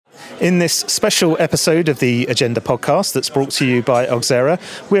In this special episode of the Agenda podcast that's brought to you by Oxera,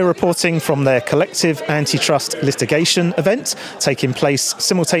 we're reporting from their collective antitrust litigation event taking place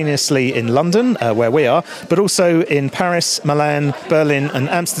simultaneously in London, where we are, but also in Paris, Milan, Berlin and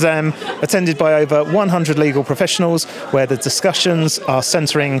Amsterdam, attended by over 100 legal professionals, where the discussions are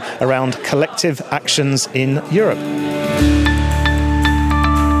centering around collective actions in Europe.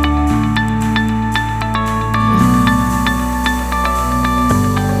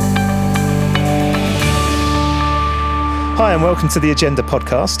 Hi and welcome to the Agenda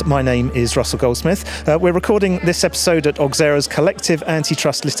podcast. My name is Russell Goldsmith. We're recording this episode at Oxera's collective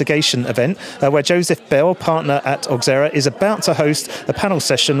antitrust litigation event, where Joseph Bell, partner at Oxera, is about to host a panel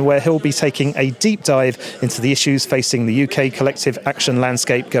session where he'll be taking a deep dive into the issues facing the UK collective action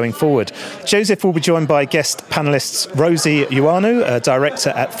landscape going forward. Joseph will be joined by guest panellists Rosie Ioannou, director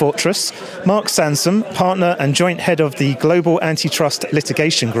at Fortress, Mark Sansom, partner and joint head of the Global Antitrust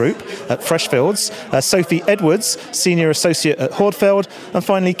Litigation Group at Freshfields, Sofie Edwards, senior associate at Hausfeld, and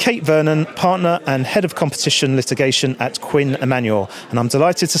finally Kate Vernon, partner and head of competition litigation at Quinn Emanuel. And I'm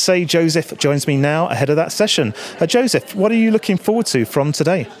delighted to say Joseph joins me now ahead of that session. Joseph, what are you looking forward to from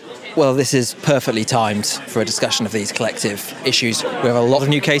today? Well, this is perfectly timed for a discussion of these collective issues. We have a lot of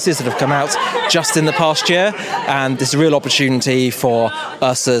new cases that have come out just in the past year, and this is a real opportunity for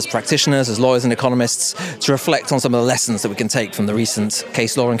us as practitioners, as lawyers and economists, to reflect on some of the lessons that we can take from the recent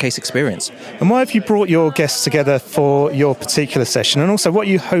case law and case experience. And why have you brought your guests together for your particular session, and also what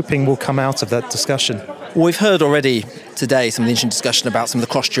are you hoping will come out of that discussion? Well, we've heard already today some of the interesting discussion about some of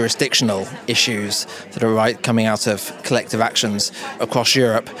the cross-jurisdictional issues that are coming out of collective actions across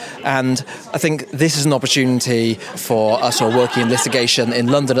Europe. And I think this is an opportunity for us who are working in litigation in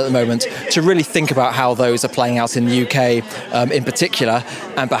London at the moment to really think about how those are playing out in the UK in particular,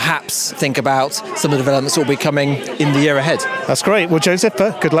 and perhaps think about some of the developments that will be coming in the year ahead. That's great. Well, Joseph,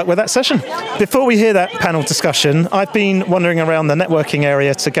 good luck with that session. Before we hear that panel discussion, I've been wandering around the networking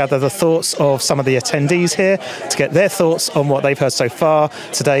area to gather the thoughts of some of the attendees here, to get their thoughts on what they've heard so far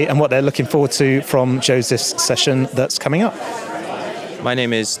today and what they're looking forward to from Joseph's session that's coming up. My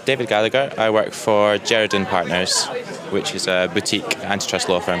name is David Gallagher. I work for Gerardin Partners, which is a boutique antitrust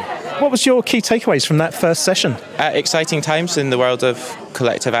law firm. What was your key takeaways from that first session? Exciting times in the world of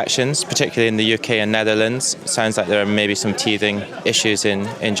collective actions, particularly in the UK and Netherlands. Sounds like there are maybe some teething issues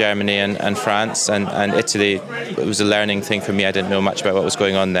in Germany and France and Italy. It was a learning thing for me. I didn't know much about what was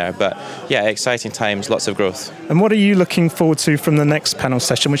going on there. But yeah, exciting times, lots of growth. And what are you looking forward to from the next panel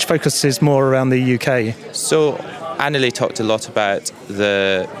session, which focuses more around the UK? So Annalie talked a lot about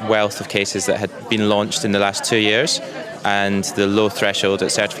the wealth of cases that had been launched in the last 2 years and the low threshold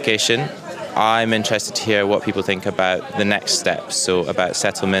at certification. I'm interested to hear what people think about the next steps, so about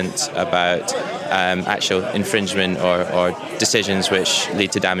settlement, about actual infringement or decisions which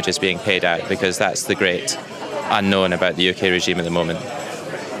lead to damages being paid out, because that's the great unknown about the UK regime at the moment.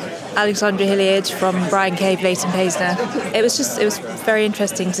 Alexandra Hilliard from Brian Cave, Leighton Paisner. It was very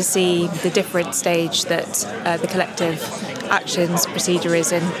interesting to see the different stage that the collective actions procedure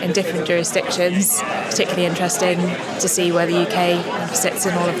is in different jurisdictions. Particularly interesting to see where the UK sits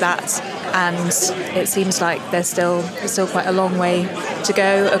in all of that. And it seems like there's still quite a long way to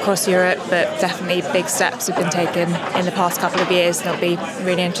go across Europe, but definitely big steps have been taken in the past couple of years, and it'll be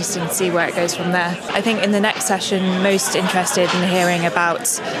really interesting to see where it goes from there. I think in the next session, most interested in hearing about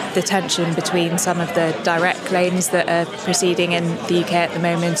the tension between some of the direct claims that are proceeding in the UK at the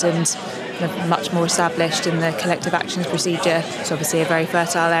moment and much more established in the collective actions procedure. It's obviously a very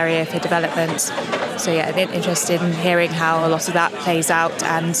fertile area for development. So yeah, I'm interested in hearing how a lot of that plays out,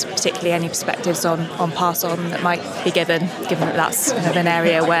 and particularly any perspectives on pass-on that might be given that that's kind of an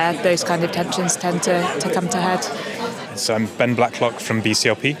area where those kind of tensions tend to come to head. So I'm Ben Blacklock from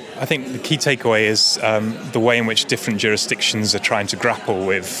BCLP. I think the key takeaway is the way in which different jurisdictions are trying to grapple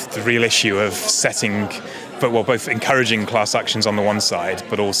with the real issue of setting, both encouraging class actions on the one side,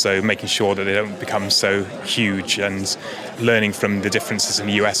 but also making sure that they don't become so huge, and learning from the differences in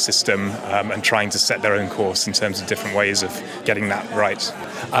the US system and trying to set their own course in terms of different ways of getting that right.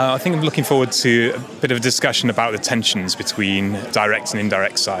 I think I'm looking forward to a bit of a discussion about the tensions between direct and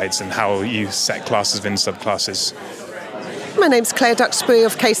indirect sides and how you set classes within subclasses. My name's Claire Duxbury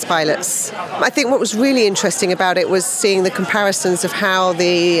of Case Pilots. I think what was really interesting about it was seeing the comparisons of how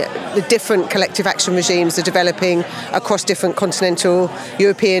the different collective action regimes are developing across different continental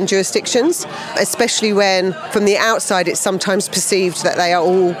European jurisdictions, especially when from the outside it's sometimes perceived that they are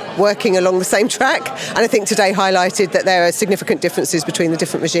all working along the same track. And I think today highlighted that there are significant differences between the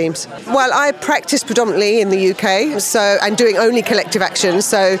different regimes. Well, I practice predominantly in the UK, and doing only collective action.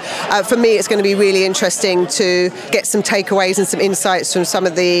 So for me, it's going to be really interesting to get some takeaways takeaways and some insights from some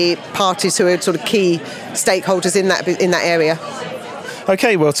of the parties who are sort of key stakeholders in that area.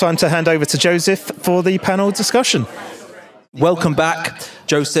 Okay, well, time to hand over to Joseph for the panel discussion. Welcome back.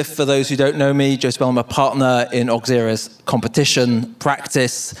 Joseph, for those who don't know me, Joseph, I'm a partner in Oxera's competition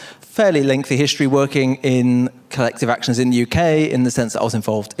practice. Fairly lengthy history working in collective actions in the UK, in the sense that I was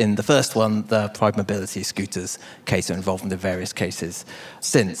involved in the first one, the Pride Mobility Scooters case, and involved in the various cases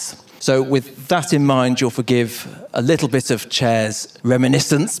since. So with that in mind, you'll forgive a little bit of Chair's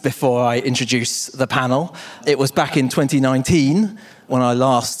reminiscence before I introduce the panel. It was back in 2019 when I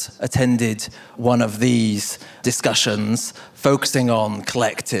last attended one of these discussions focusing on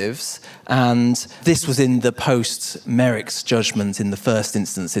collectives, and this was in the post-Merrick's judgment in the first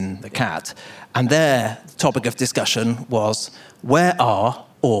instance in the CAT, and their topic of discussion was, where are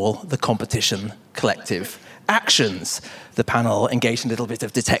all the competition collective actions? The panel engaged in a little bit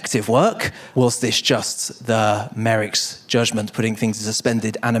of detective work. Was this just the Merrick's judgment putting things in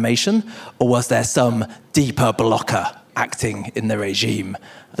suspended animation, or was there some deeper blocker acting in the regime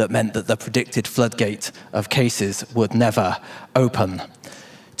that meant that the predicted floodgate of cases would never open?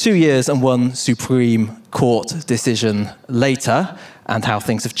 2 years and one Supreme Court decision later, and how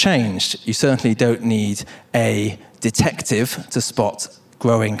things have changed. You certainly don't need a detective to spot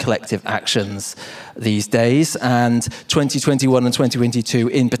growing collective actions these days, and 2021 and 2022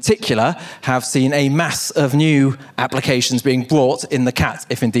 in particular have seen a mass of new applications being brought in the CAT,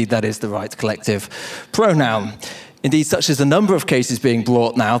 if indeed that is the right collective pronoun. Indeed, such is the number of cases being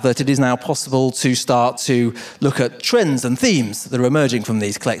brought now that it is now possible to start to look at trends and themes that are emerging from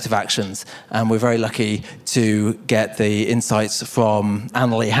these collective actions. And we're very lucky to get the insights from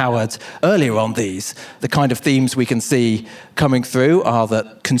Annalie Howard earlier on these. The kind of themes we can see coming through are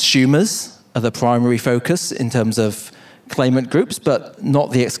that consumers are the primary focus in terms of claimant groups, but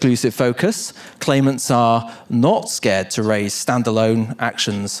not the exclusive focus. Claimants are not scared to raise standalone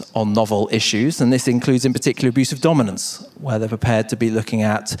actions on novel issues, and this includes in particular abuse of dominance, where they're prepared to be looking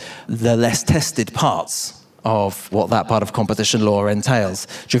at the less tested parts of what that part of competition law entails,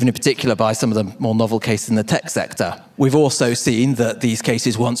 driven in particular by some of the more novel cases in the tech sector. We've also seen that these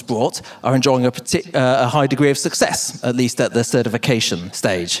cases, once brought, are enjoying a high degree of success, at least at the certification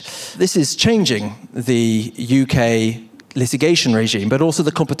stage. This is changing the UK litigation regime, but also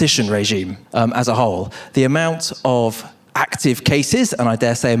the competition regime as a whole. The amount of active cases, and I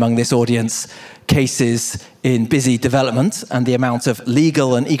dare say among this audience, cases in busy development, and the amount of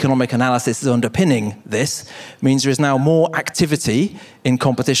legal and economic analysis underpinning this, means there is now more activity in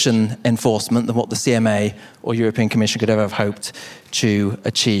competition enforcement than what the CMA or European Commission could ever have hoped to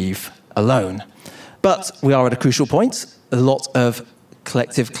achieve alone. But we are at a crucial point. A lot of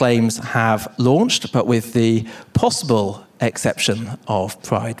collective claims have launched, but with the possible exception of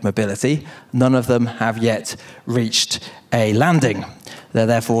Pride Mobility, none of them have yet reached a landing. There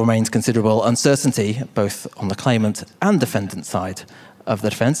therefore remains considerable uncertainty, both on the claimant and defendant side of the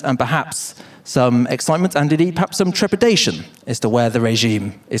defence, and perhaps some excitement and indeed perhaps some trepidation as to where the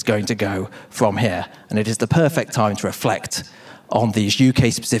regime is going to go from here. And it is the perfect time to reflect on these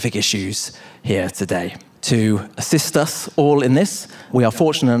UK-specific issues here today. To assist us all in this, we are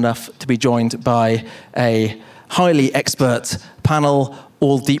fortunate enough to be joined by a highly expert panel,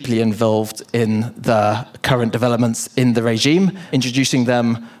 all deeply involved in the current developments in the regime. Introducing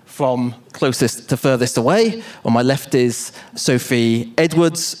them from closest to furthest away. On my left is Sofie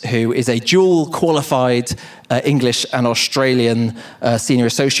Edwards, who is a dual qualified English and Australian senior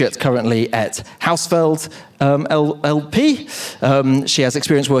associate currently at Hausfeld LLP. She has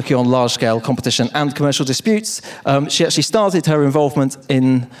experience working on large-scale competition and commercial disputes. She actually started her involvement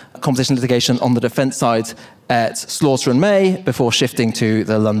in competition litigation on the defence side at Slaughter and May before shifting to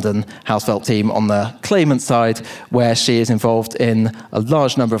the London Hausfeld team on the claimant side, where she is involved in a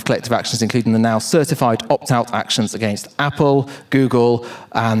large number of collective actions, including the now certified opt-out actions against Apple, Google,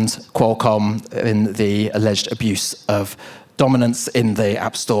 and Qualcomm in the alleged abuse of dominance in the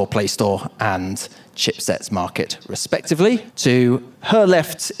App Store, Play Store, and chipsets market, respectively. To her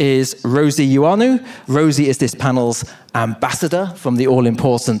left is Rosie Ioannou. Rosie is this panel's ambassador from the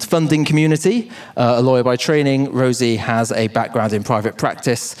all-important funding community. A lawyer by training, Rosie has a background in private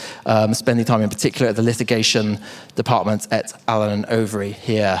practice, spending time in particular at the litigation department at Allen & Overy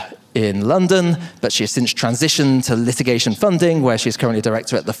here in London, but she has since transitioned to litigation funding, where she is currently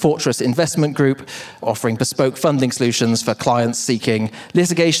director at the Fortress Investment Group, offering bespoke funding solutions for clients seeking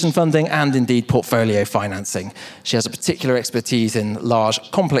litigation funding and indeed portfolio financing. She has a particular expertise in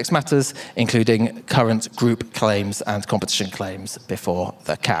large, complex matters, including current group claims and competition claims before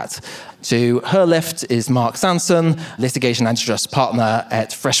the CAT. To her left is Mark Sansom, litigation antitrust partner at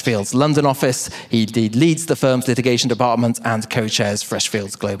Freshfields' London office. He leads the firm's litigation department and co-chairs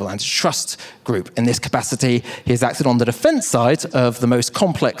Freshfields' Global Antitrust Group. In this capacity, he has acted on the defence side of the most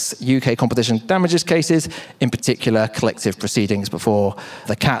complex UK competition damages cases, in particular collective proceedings before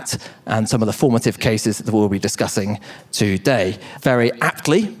the CAT and some of the formative cases that we'll be discussing today. Very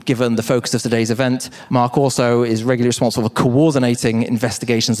aptly, given the focus of today's event, Mark also is regularly responsible for coordinating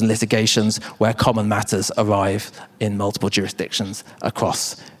investigations and litigations where common matters arrive in multiple jurisdictions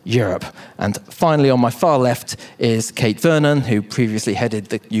across Europe. And finally, on my far left is Kate Vernon, who previously headed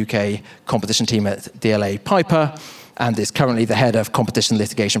the UK competition team at DLA Piper and is currently the head of competition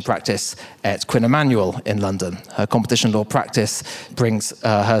litigation practice at Quinn Emanuel in London. Her competition law practice brings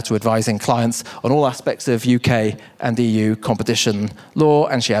her to advising clients on all aspects of UK and EU competition law,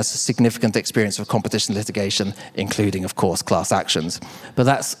 and she has significant experience of competition litigation, including, of course, class actions. But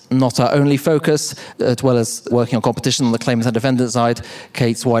that's not her only focus. As well as working on competition on the claimant and defendant side,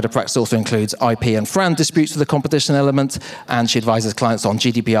 Kate's wider practice also includes IP and FRAND disputes with the competition element, and she advises clients on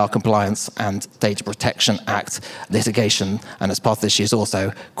GDPR compliance and Data Protection Act litigation. And as part of this, she is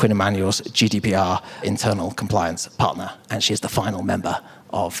also Quinn Emanuel's GDPR internal compliance partner, and she is the final member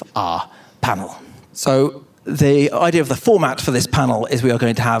of our panel. So the idea of the format for this panel is we are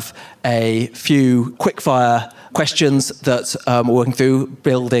going to have a few quickfire questions that we're working through,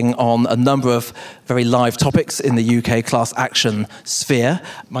 building on a number of very live topics in the UK class action sphere.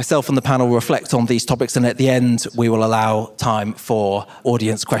 Myself and the panel will reflect on these topics, and at the end we will allow time for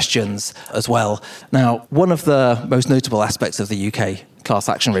audience questions as well. Now, one of the most notable aspects of the UK class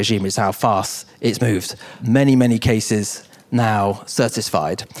action regime is how fast it's moved. Many cases now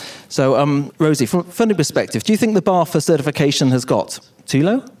certified. So, Rosie, from a funding perspective, do you think the bar for certification has got too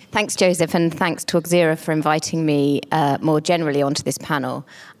low? Thanks, Joseph, and thanks to Oxera for inviting me more generally onto this panel.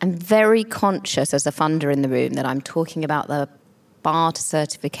 I'm very conscious as a funder in the room that I'm talking about the bar to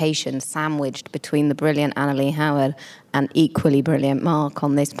certification sandwiched between the brilliant Annalee Howard and equally brilliant Mark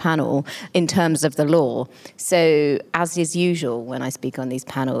on this panel in terms of the law. So, as is usual when I speak on these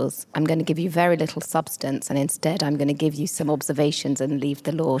panels, I'm going to give you very little substance, and instead I'm going to give you some observations and leave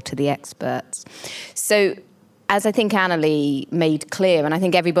the law to the experts. So, as I think Annalee made clear, and I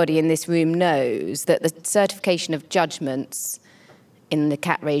think everybody in this room knows, that the certification of judgments in the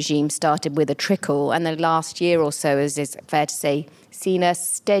CAT regime started with a trickle, and the last year or so, as is fair to say, seen a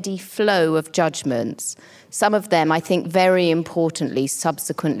steady flow of judgments. Some of them, I think, very importantly,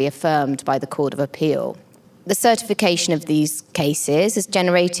 subsequently affirmed by the Court of Appeal. The certification of these cases has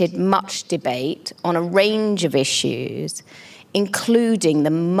generated much debate on a range of issues, including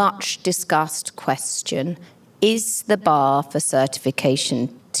the much discussed question, is the bar for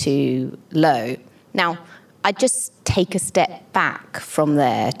certification too low? Now, I just take a step back from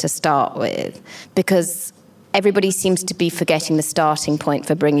there to start with, because everybody seems to be forgetting the starting point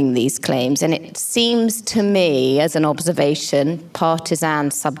for bringing these claims. And it seems to me, as an observation, partisan,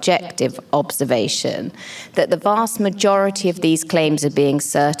 subjective observation, that the vast majority of these claims are being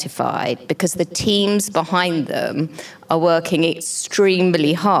certified because the teams behind them are working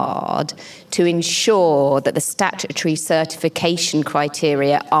extremely hard to ensure that the statutory certification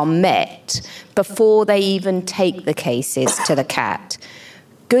criteria are met before they even take the cases to the CAT.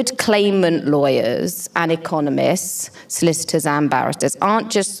 Good claimant lawyers and economists, solicitors and barristers,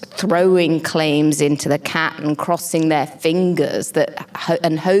 aren't just throwing claims into the CAT and crossing their fingers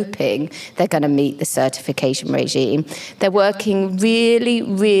and hoping they're going to meet the certification regime. They're working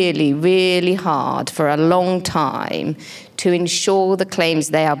really hard for a long time to ensure the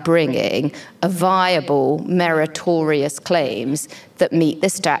claims they are bringing are viable, meritorious claims that meet the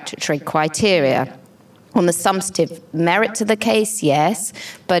statutory criteria. On the substantive merits of the case, yes,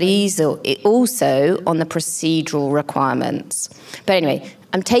 but also on the procedural requirements. But anyway,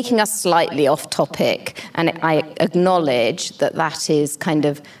 I'm taking us slightly off topic, and I acknowledge that is kind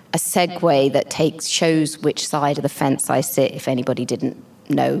of a segue that shows which side of the fence I sit, if anybody didn't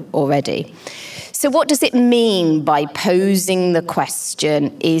know already. So what does it mean by posing the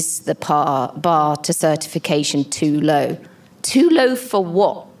question, is the bar to certification too low? Too low for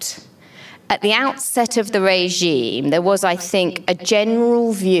what? At the outset of the regime, there was, I think, a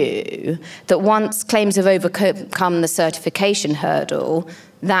general view that once claims have overcome the certification hurdle,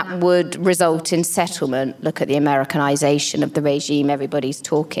 that would result in settlement. Look at the Americanization of the regime everybody's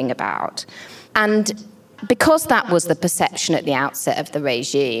talking about. And because that was the perception at the outset of the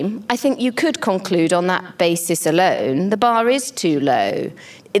regime, I think you could conclude on that basis alone, the bar is too low.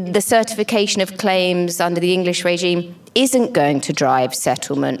 The certification of claims under the English regime isn't going to drive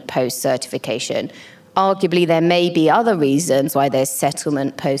settlement post-certification. Arguably, there may be other reasons why there's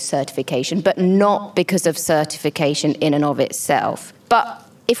settlement post-certification, but not because of certification in and of itself. But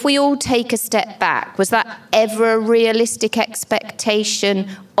if we all take a step back, was that ever a realistic expectation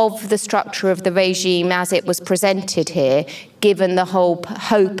of the structure of the regime as it was presented here, given the whole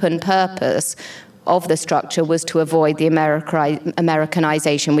hope and purpose of the structure was to avoid the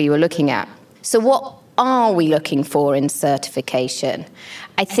Americanization we were looking at? So what are we looking for in certification?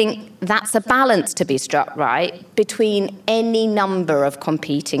 I think that's a balance to be struck, right, between any number of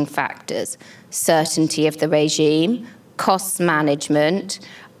competing factors: certainty of the regime, cost management,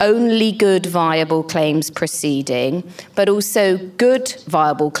 only good viable claims proceeding, but also good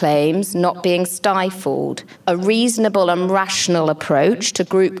viable claims not being stifled, a reasonable and rational approach to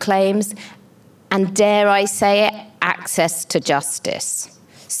group claims, and dare I say it, access to justice.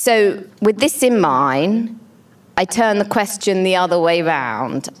 So with this in mind, I turn the question the other way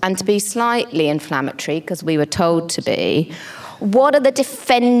round, and to be slightly inflammatory, because we were told to be, what are the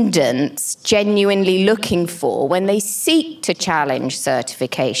defendants genuinely looking for when they seek to challenge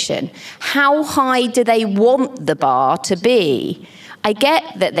certification? How high do they want the bar to be? I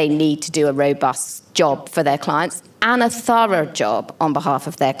get that they need to do a robust job for their clients and a thorough job on behalf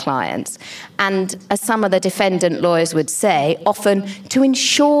of their clients. And as some of the defendant lawyers would say, often to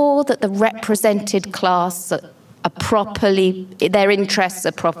ensure that the represented class their interests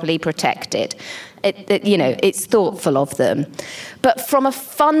are properly protected. It's thoughtful of them. But from a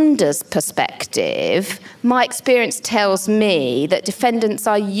funder's perspective, my experience tells me that defendants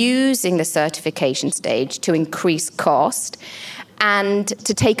are using the certification stage to increase cost and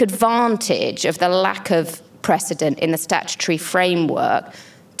to take advantage of the lack of precedent in the statutory framework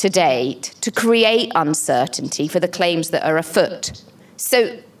to date to create uncertainty for the claims that are afoot.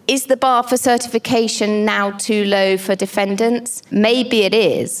 So is the bar for certification now too low for defendants? Maybe it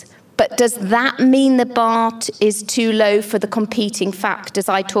is. But does that mean the bar is too low for the competing factors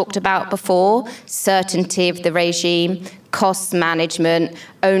I talked about before? Certainty of the regime, cost management,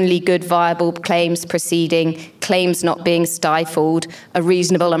 only good viable claims proceeding, claims not being stifled, a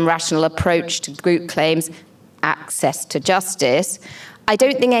reasonable and rational approach to group claims, access to justice. I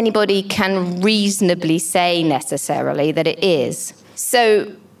don't think anybody can reasonably say necessarily that it is.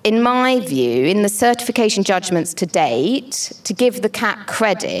 So in my view, in the certification judgments to date, to give the CAT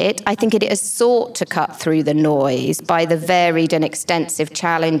credit, I think it has sought to cut through the noise by the varied and extensive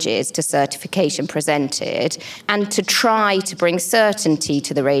challenges to certification presented and to try to bring certainty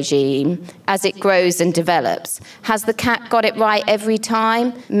to the regime as it grows and develops. Has the CAT got it right every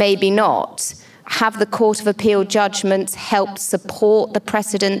time? Maybe not. Have the Court of Appeal judgments helped support the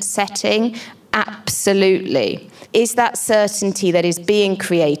precedent setting? Absolutely. Is that certainty that is being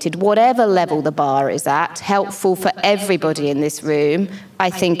created, whatever level the bar is at, helpful for everybody in this room? I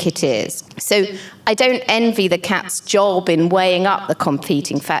think it is. So I don't envy the CAT's job in weighing up the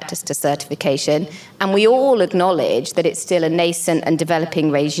competing factors to certification, and we all acknowledge that it's still a nascent and developing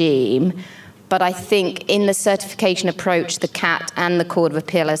regime. But I think in the certification approach the CAT and the Court of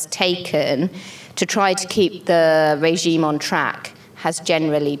Appeal has taken to try to keep the regime on track has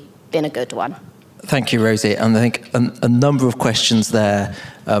generally been a good one. Thank you, Rosie. And I think a number of questions there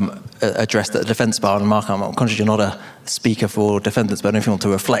addressed at the defence bar. And Mark, I'm conscious you're not a speaker for defendants, but I don't know if you want to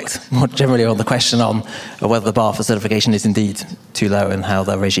reflect more generally on the question on whether the bar for certification is indeed too low and how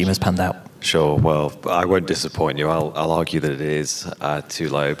the regime has panned out. Sure. Well, I won't disappoint you. I'll argue that it is too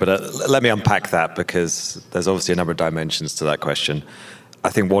low. But let me unpack that, because there's obviously a number of dimensions to that question. I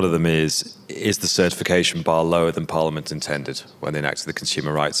think one of them is the certification bar lower than Parliament intended when they enacted the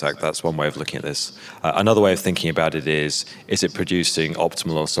Consumer Rights Act? That's one way of looking at this. Another way of thinking about it is it producing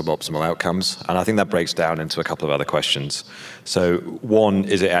optimal or suboptimal outcomes? And I think that breaks down into a couple of other questions. So one,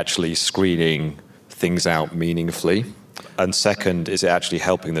 is it actually screening things out meaningfully? And second, is it actually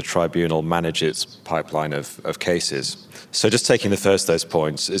helping the tribunal manage its pipeline of cases? So just taking the first of those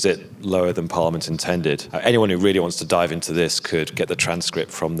points, is it lower than Parliament intended? Anyone who really wants to dive into this could get the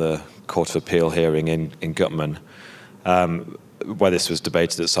transcript from the Court of Appeal hearing in Gutman, where this was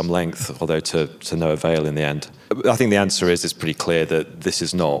debated at some length, although to no avail in the end. I think the answer is it's pretty clear that this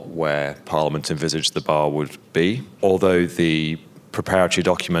is not where Parliament envisaged the bar would be, although the preparatory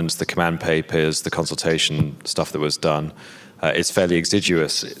documents, the command papers, the consultation stuff that was done is fairly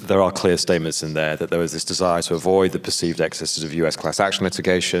exiguous. There are clear statements in there that there was this desire to avoid the perceived excesses of US class action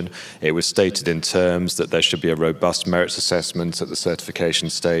litigation. It was stated in terms that there should be a robust merits assessment at the certification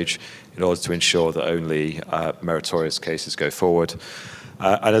stage in order to ensure that only meritorious cases go forward.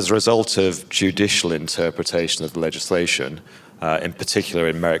 And as a result of judicial interpretation of the legislation, in particular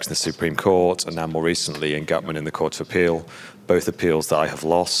in Merrick's in the Supreme Court, and now more recently in Gutman in the Court of Appeal, both appeals that I have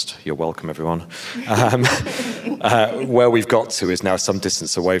lost. You're welcome, everyone. Where we've got to is now some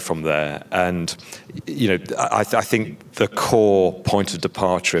distance away from there. And, I think the core point of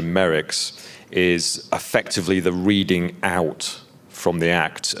departure in Merrick's is effectively the reading out from the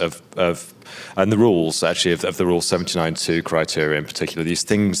Act and the rules, actually, of the Rule 79.2 criteria in particular, these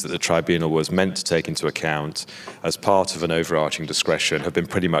things that the tribunal was meant to take into account as part of an overarching discretion have been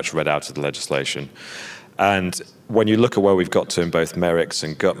pretty much read out of the legislation. And when you look at where we've got to in both Merrick's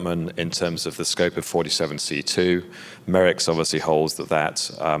and Gutman in terms of the scope of 47C2, Merrick's obviously holds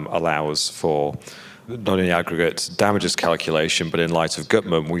that allows for not only aggregate damages calculation, but in light of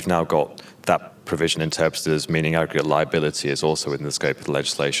Gutman, we've now got that provision interpreted as meaning aggregate liability is also within the scope of the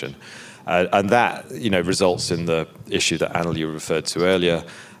legislation. And that, results in the issue that Annalie referred to earlier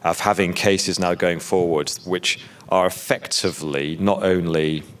of having cases now going forward which are effectively not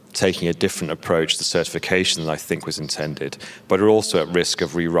only taking a different approach to certification than I think was intended, but are also at risk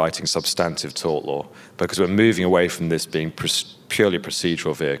of rewriting substantive tort law, because we're moving away from this being purely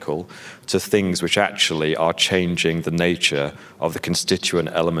procedural vehicle to things which actually are changing the nature of the constituent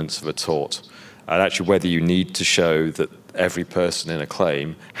elements of a tort. And actually whether you need to show that every person in a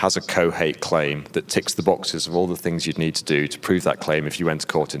claim has a co-hate claim that ticks the boxes of all the things you'd need to do to prove that claim if you went to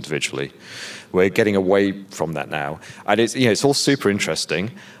court individually. We're getting away from that now. And it's all super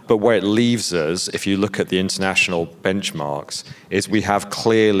interesting, but where it leaves us, if you look at the international benchmarks, is we have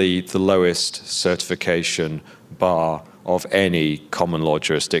clearly the lowest certification bar of any common law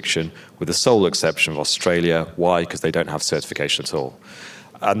jurisdiction, with the sole exception of Australia. Why? Because they don't have certification at all.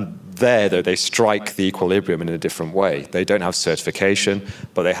 And there, though, they strike the equilibrium in a different way. They don't have certification,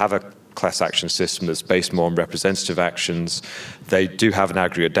 but they have a class action system that's based more on representative actions. They do have an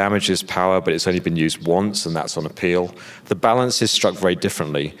aggregate damages power, but it's only been used once, and that's on appeal. The balance is struck very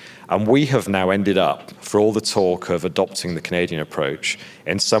differently. And we have now ended up, for all the talk of adopting the Canadian approach,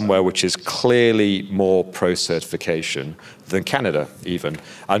 in somewhere which is clearly more pro-certification than Canada, even.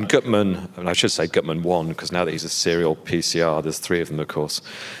 And Gutman, and I should say Gutman won, because now that he's a serial PCR, there's 3 of them, of course,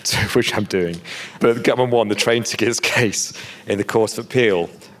 which I'm doing. But Gutman won the train tickets case in the Court of Appeal.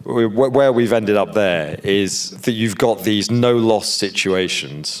 Where we've ended up there is that you've got these no-loss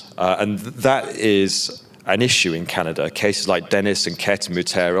situations, and that is an issue in Canada. Cases like Dennis and Kett and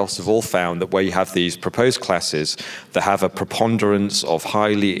Muteros have all found that where you have these proposed classes that have a preponderance of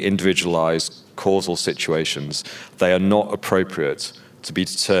highly individualized causal situations, they are not appropriate to be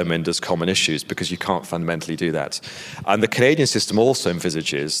determined as common issues, because you can't fundamentally do that. And the Canadian system also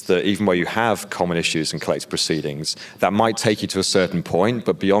envisages that even where you have common issues in collective proceedings, that might take you to a certain point,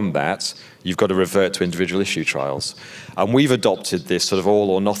 but beyond that, you've got to revert to individual issue trials. And we've adopted this sort of all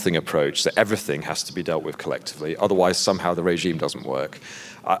or nothing approach that everything has to be dealt with collectively, otherwise somehow the regime doesn't work.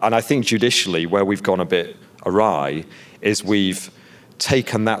 And I think judicially, where we've gone a bit awry is we've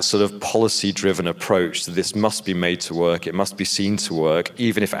taken that sort of policy-driven approach that this must be made to work, it must be seen to work,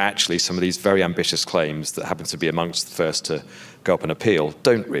 even if actually some of these very ambitious claims that happen to be amongst the first to go up and appeal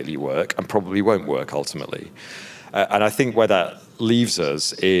don't really work and probably won't work ultimately. And I think where that leaves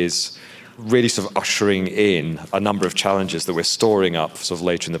us is really sort of ushering in a number of challenges that we're storing up sort of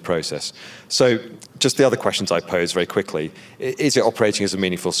later in the process. So just the other questions I pose very quickly. Is it operating as a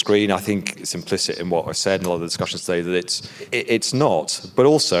meaningful screen? I think it's implicit in what I said in a lot of the discussions today that it's not, but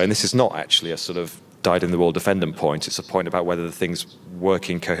also, and this is not actually a sort of dyed-in-the-wool defendant point, it's a point about whether the thing's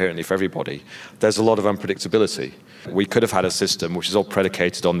working coherently for everybody. There's a lot of unpredictability. We could have had a system which is all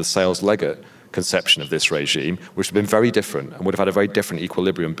predicated on the sales legate conception of this regime, which would have been very different and would have had a very different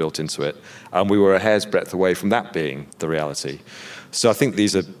equilibrium built into it. And we were a hair's breadth away from that being the reality. So I think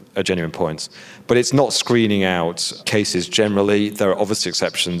these are genuine points. But it's not screening out cases generally. There are obviously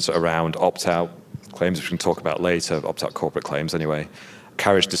exceptions around opt-out claims, which we can talk about later, opt-out corporate claims anyway,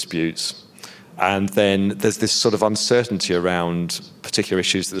 carriage disputes. And then there's this sort of uncertainty around particular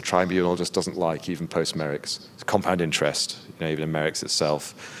issues that the tribunal just doesn't like, even post-Merrick's. Compound interest, even in Merrick's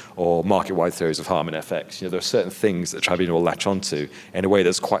itself, or market-wide theories of harm in FX. There are certain things that the tribunal will latch onto in a way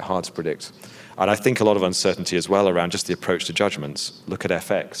that's quite hard to predict. And I think a lot of uncertainty as well around just the approach to judgments. Look at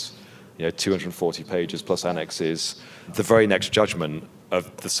FX, 240 pages plus annexes. The very next judgment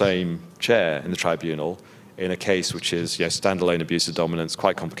of the same chair in the tribunal in a case which is standalone abuse of dominance,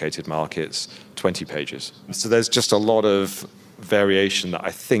 quite complicated markets, 20 pages. So there's just a lot of variation that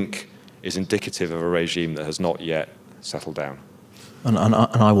I think is indicative of a regime that has not yet settled down. And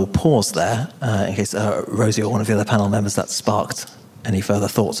I will pause there in case Rosie or one of the other panel members that sparked any further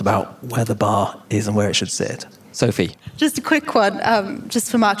thoughts about where the bar is and where it should sit. Sofie. Just a quick one, just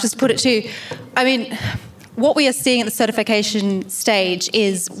for Mark, just to put it to, what we are seeing at the certification stage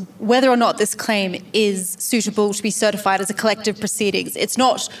is whether or not this claim is suitable to be certified as a collective proceedings. It's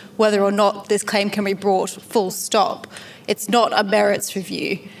not whether or not this claim can be brought full stop. It's not a merits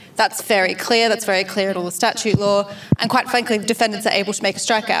review. That's very clear. That's very clear in all the statute law. And quite frankly, defendants are able to make a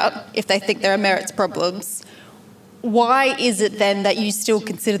strikeout if they think there are merits problems. Why is it then that you still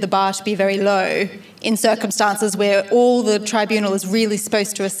consider the bar to be very low in circumstances where all the tribunal is really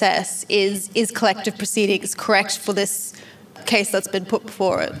supposed to assess is collective proceedings correct for this case that's been put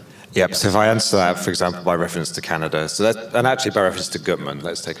before it? Yep, so if I answer that, for example, by reference to Canada, and actually by reference to Gutman,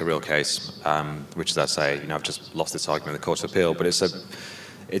 let's take a real case, which, as I say, I've just lost this argument in the Court of Appeal, but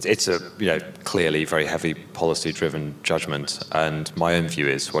it's a clearly very heavy policy-driven judgment, and my own view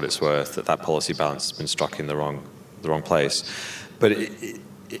is, what it's worth, that policy balance has been struck in the wrong place. But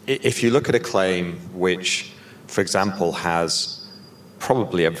if you look at a claim which, for example, has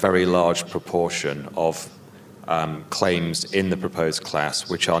probably a very large proportion of claims in the proposed class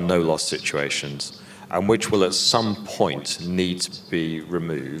which are no-loss situations and which will at some point need to be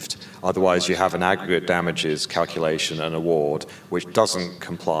removed, otherwise you have an aggregate damages calculation and award which doesn't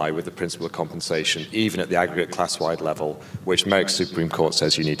comply with the principle of compensation, even at the aggregate class-wide level, which Merrick's Supreme Court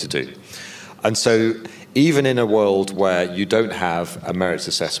says you need to do. And so even in a world where you don't have a merits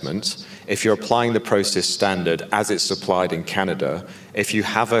assessment, if you're applying the process standard as it's applied in Canada, if you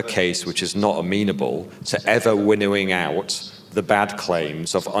have a case which is not amenable to ever winnowing out the bad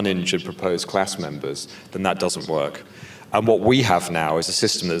claims of uninjured proposed class members, then that doesn't work. And what we have now is a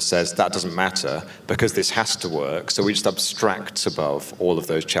system that says that doesn't matter because this has to work, so we just abstract above all of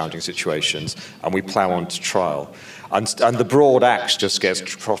those challenging situations and we plough on to trial. And the broad axe just gets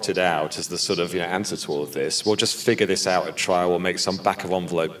trotted out as the sort of answer to all of this. We'll just figure this out at trial, we'll make some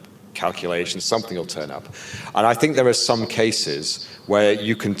back-of-envelope calculation, something will turn up. And I think there are some cases where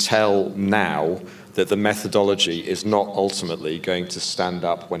you can tell now that the methodology is not ultimately going to stand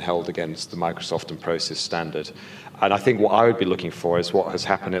up when held against the Microsoft and Process standard. And I think what I would be looking for is what has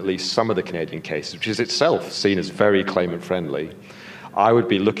happened at least some of the Canadian cases, which is itself seen as very claimant-friendly. I would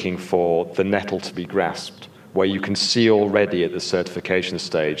be looking for the nettle to be grasped, where you can see already at the certification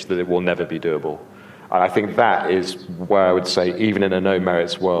stage that it will never be doable. And I think that is where I would say, even in a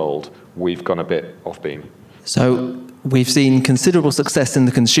no-merits world, we've gone a bit off-beam. So we've seen considerable success in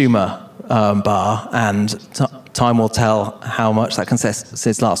the consumer bar, and time will tell how much that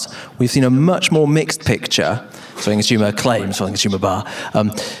success lasts. We've seen a much more mixed picture, so in consumer claims, or in consumer bar,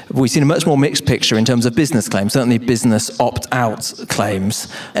 we've seen a much more mixed picture in terms of business claims, certainly business opt-out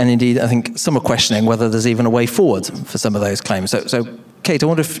claims, and indeed I think some are questioning whether there's even a way forward for some of those claims. So Kate, I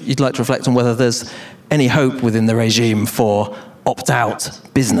wonder if you'd like to reflect on whether there's any hope within the regime for opt-out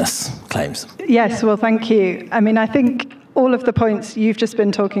business claims. Yes, well, thank you. I think all of the points you've just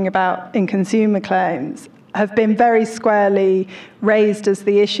been talking about in consumer claims have been very squarely raised as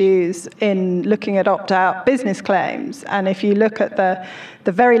the issues in looking at opt-out business claims. And if you look at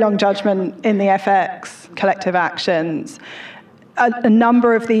the very long judgment in the FX collective actions, a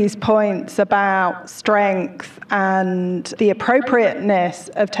number of these points about strength and the appropriateness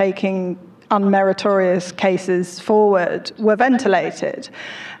of taking unmeritorious cases forward were ventilated.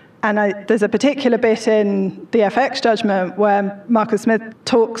 And there's a particular bit in the FX judgment where Marcus Smith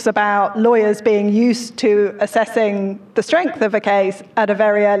talks about lawyers being used to assessing the strength of a case at a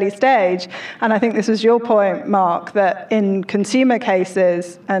very early stage. And I think this was your point, Mark, that in consumer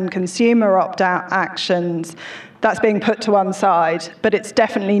cases and consumer opt-out actions, that's being put to one side, but it's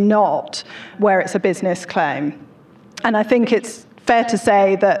definitely not where it's a business claim. And I think it's fair to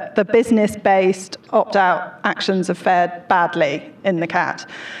say that the business-based opt-out actions have fared badly in the CAT.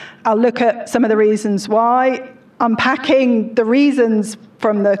 I'll look at some of the reasons why. Unpacking the reasons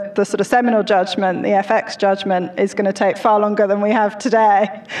from the sort of seminal judgment, the FX judgment, is going to take far longer than we have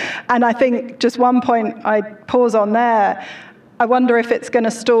today. And I think just one point I'd pause on there. I wonder if it's going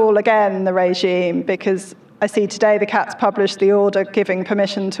to stall again, the regime, because I see today the CAT's published the order giving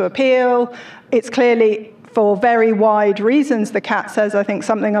permission to appeal. It's clearly for very wide reasons. The CAT says, I think,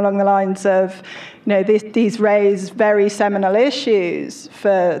 something along the lines of, these raise very seminal issues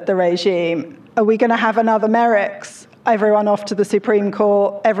for the regime. Are we going to have another Merrick's, everyone off to the Supreme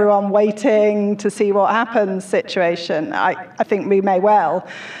Court, everyone waiting to see what happens situation? I think we may well,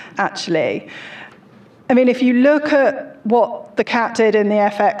 actually. I mean, if you look at what the CAT did in the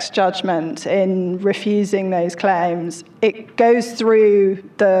FX judgment in refusing those claims, it goes through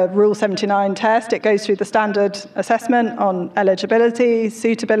the Rule 79 test, it goes through the standard assessment on eligibility,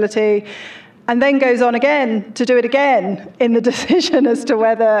 suitability, and then goes on again to do it again in the decision as to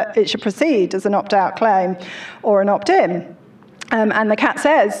whether it should proceed as an opt-out claim or an opt-in. And the CAT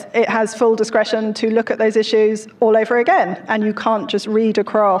says it has full discretion to look at those issues all over again, and you can't just read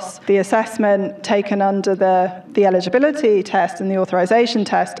across the assessment taken under the eligibility test and the authorization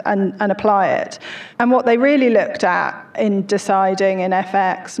test and apply it. And what they really looked at in deciding in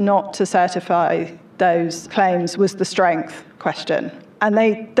FX not to certify those claims was the strength question. And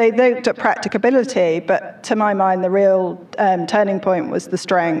they looked at practicability, but to my mind, the real turning point was the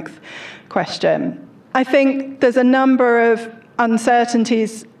strength question. I think there's a number of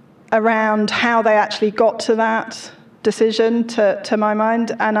uncertainties around how they actually got to that decision, to my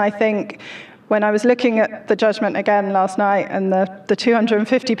mind. And I think when I was looking at the judgment again last night and the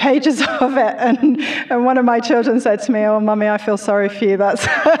 250 pages of it, and one of my children said to me, "Oh, Mummy, I feel sorry for you. That's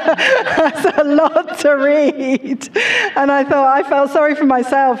a lot to read." And I thought I felt sorry for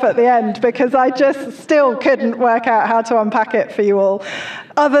myself at the end because I just still couldn't work out how to unpack it for you all,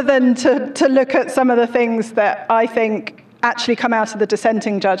 other than to look at some of the things that I think actually come out of the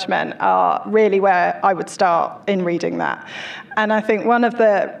dissenting judgment are really where I would start in reading that. And I think one of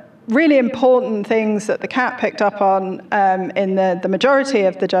the really important things that the CAT picked up on in the majority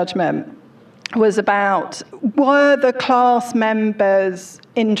of the judgment was about, were the class members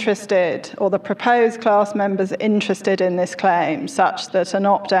interested, or the proposed class members interested in this claim, such that an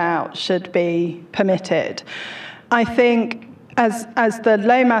opt-out should be permitted? I think, as the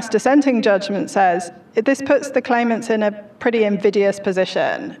Lomas dissenting judgment says, this puts the claimants in a pretty invidious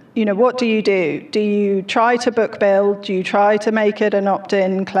position. You know, what do? Do you try to book bill? Do you try to make it an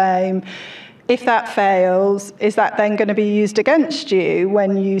opt-in claim? If that fails, is that then going to be used against you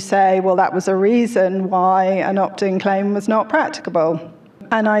when you say, well, that was a reason why an opt-in claim was not practicable?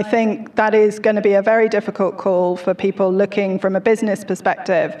 And I think that is going to be a very difficult call for people looking from a business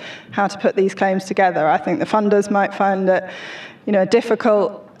perspective, how to put these claims together. I think the funders might find it, a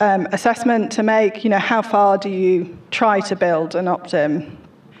difficult assessment to make. How far do you try to build an opt-in?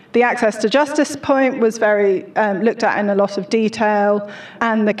 The access to justice point was very looked at in a lot of detail,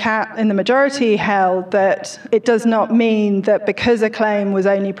 and the CAT in the majority held that it does not mean that because a claim was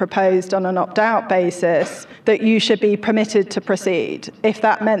only proposed on an opt-out basis that you should be permitted to proceed. If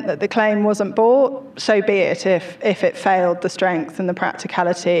that meant that the claim wasn't brought, so be it, if it failed the strength and the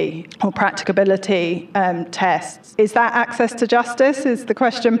practicality or practicability tests. Is that access to justice, is the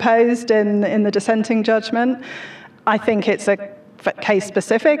question posed in the dissenting judgment? I think it's a case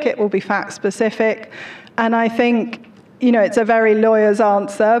specific, it will be fact specific, and I think it's a very lawyer's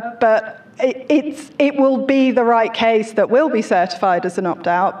answer, but it will be the right case that will be certified as an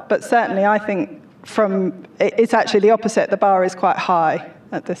opt-out. But certainly I think it's actually the opposite. The bar is quite high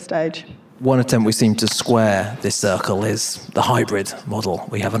at this stage. One attempt we seem to square this circle is the hybrid model.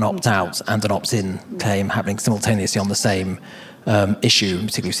 We have an opt-out and an opt-in claim happening simultaneously on the same issue.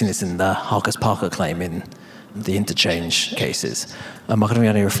 Particularly we've seen this in the Harkers-Parker claim in the interchange cases. Mark, have you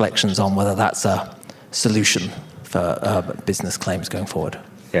any reflections on whether that's a solution for business claims going forward?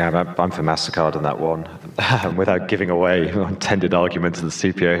 Yeah, I'm for MasterCard on that one, without giving away intended arguments in the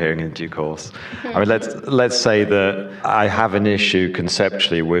CPO hearing in due course. I mean, let's say that I have an issue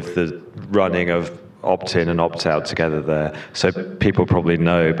conceptually with the running of opt-in and opt-out together there. So people probably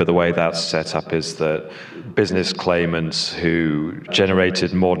know, but the way that's set up is that business claimants who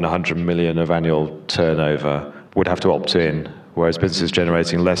generated more than 100 million of annual turnover would have to opt in, whereas businesses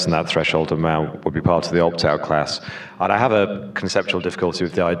generating less than that threshold amount would be part of the opt-out class. And I have a conceptual difficulty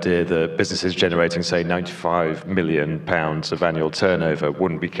with the idea that businesses generating, say, £95 million of annual turnover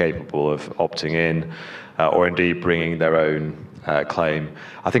wouldn't be capable of opting in or indeed bringing their own claim.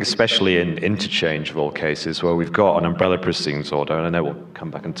 I think especially in interchange of all cases where we've got an umbrella proceedings order, and I know we'll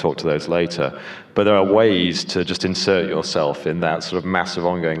come back and talk to those later, but there are ways to just insert yourself in that sort of massive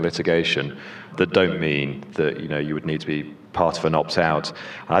ongoing litigation that don't mean that you would need to be part of an opt-out.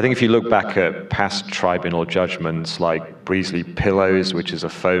 And I think if you look back at past tribunal judgments like Breesley Pillows, which is a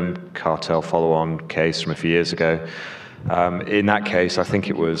foam cartel follow-on case from a few years ago, in that case, I think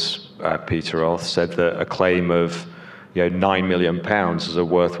it was Peter Roth said that a claim of £9 million is a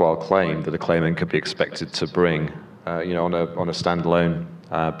worthwhile claim that a claimant could be expected to bring, on a standalone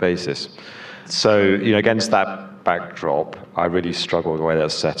basis. So, against that backdrop, I really struggle with the way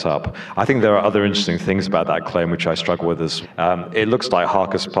that's set up. I think there are other interesting things about that claim which I struggle with as it looks like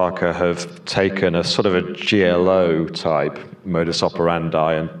Harkers-Parker have taken a sort of a GLO type modus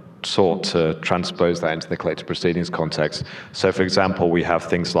operandi and sought to transpose that into the collective proceedings context. So, for example, we have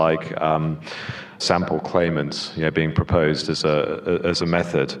things like sample claimants, being proposed as a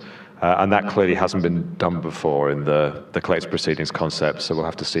method, and that clearly hasn't been done before in the collective proceedings concept. So we'll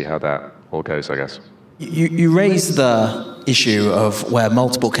have to see how that all goes, I guess. You raised the issue of where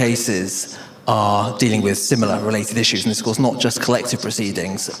multiple cases are dealing with similar related issues, and this, of course, not just collective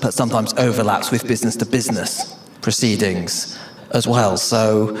proceedings, but sometimes overlaps with business-to-business proceedings as well.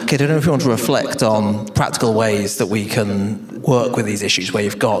 So, I don't know if you want to reflect on practical ways that we can work with these issues where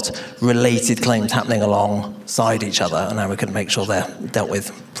you've got related claims happening alongside each other, and how we can make sure they're dealt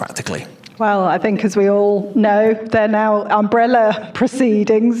with practically. Well, I think, as we all know, they're now umbrella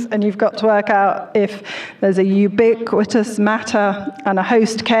proceedings, and you've got to work out if there's a ubiquitous matter and a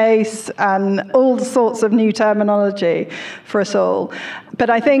host case and all sorts of new terminology for us all.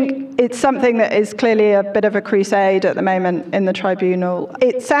 But I think it's something that is clearly a bit of a crusade at the moment in the tribunal.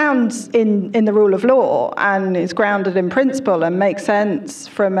 It sounds in the rule of law and is grounded in principle and makes sense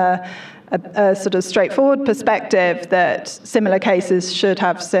from a sort of straightforward perspective that similar cases should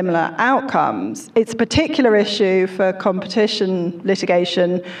have similar outcomes. It's a particular issue for competition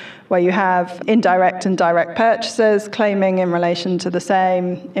litigation where you have indirect and direct purchasers claiming in relation to the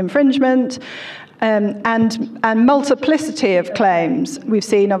same infringement. And multiplicity of claims. We've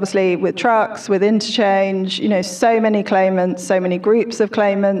seen, obviously, with trucks, with interchange, so many claimants, so many groups of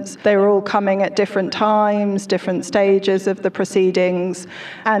claimants. They were all coming at different times, different stages of the proceedings.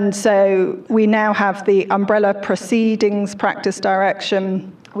 And so we now have the umbrella proceedings practice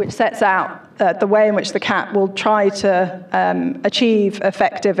direction, which sets out the way in which the CAT will try to achieve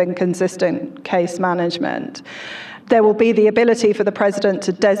effective and consistent case management. There will be the ability for the President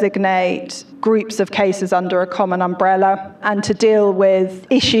to designate groups of cases under a common umbrella and to deal with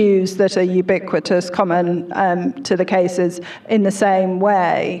issues that are ubiquitous, common to the cases in the same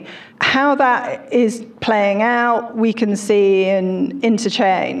way. How that is playing out, we can see in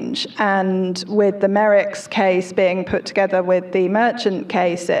interchange and with the Merrick's case being put together with the merchant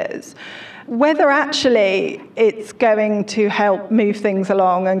cases. Whether actually it's going to help move things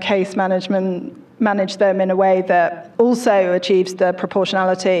along and case manage them in a way that also achieves the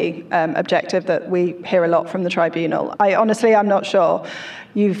proportionality objective that we hear a lot from the tribunal. I'm not sure.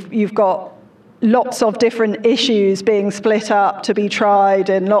 You've got lots of different issues being split up to be tried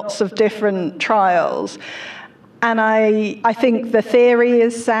in lots of different trials. And I think the theory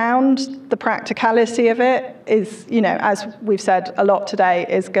is sound. The practicality of it is, as we've said a lot today,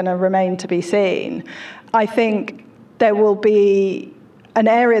 is going to remain to be seen. I think there will be an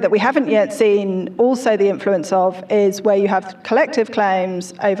area that we haven't yet seen also the influence of is where you have collective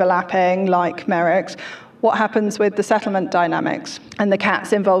claims overlapping, like Merrick's. What happens with the settlement dynamics and the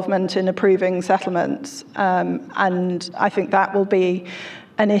CAT's involvement in approving settlements? And I think that will be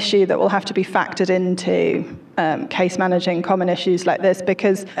an issue that will have to be factored into case managing common issues like this,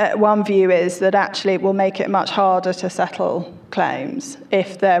 because one view is that actually it will make it much harder to settle claims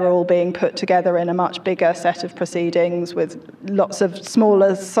if they're all being put together in a much bigger set of proceedings with lots of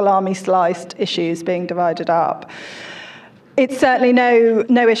smaller salami-sliced issues being divided up. It's certainly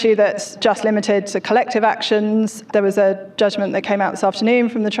no issue that's just limited to collective actions. There was a judgment that came out this afternoon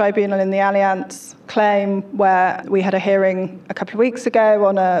from the tribunal in the Allianz claim where we had a hearing a couple of weeks ago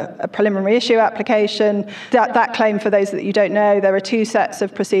on a preliminary issue application. That claim, for those that you don't know, there are two sets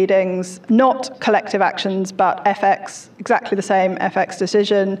of proceedings, not collective actions, but FX, exactly the same FX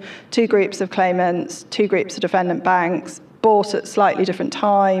decision, two groups of claimants, two groups of defendant banks, bought at slightly different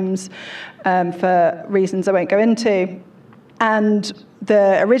times for reasons I won't go into. And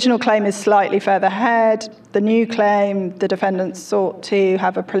the original claim is slightly further ahead. The new claim, the defendants sought to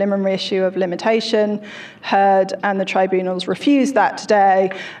have a preliminary issue of limitation heard, and the tribunals refused that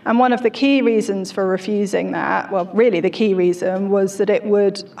today. And one of the key reasons for refusing that, well, really the key reason, was that it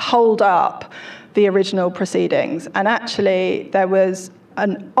would hold up the original proceedings. And actually, there was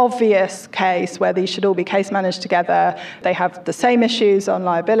an obvious case where these should all be case managed together. They have the same issues on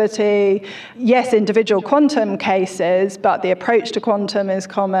liability. Yes, individual quantum cases, but the approach to quantum is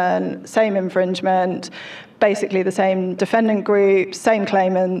common, same infringement, basically the same defendant group, same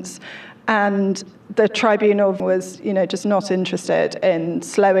claimants. And the tribunal was, just not interested in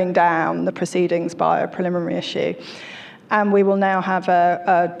slowing down the proceedings by a preliminary issue. And we will now have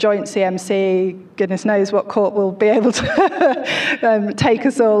a joint CMC. Goodness knows what court will be able to take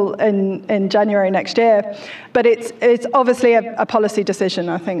us all in January next year. But it's obviously a policy decision,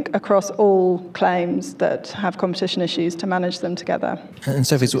 I think, across all claims that have competition issues to manage them together. And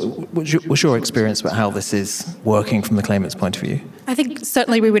Sophie, what's your experience about how this is working from the claimant's point of view? I think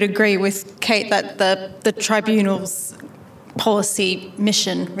certainly we would agree with Kate that the tribunal's policy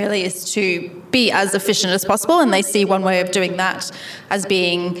mission really is to be as efficient as possible, and they see one way of doing that as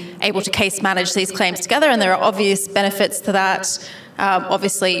being able to case manage these claims together, and there are obvious benefits to that.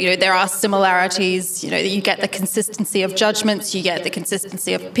 Obviously, there are similarities. You get the consistency of judgments, you get the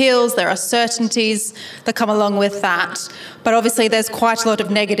consistency of appeals, there are certainties that come along with that. But obviously, there's quite a lot of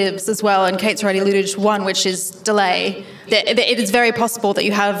negatives as well, and Kate's already alluded to one, which is delay. It is very possible that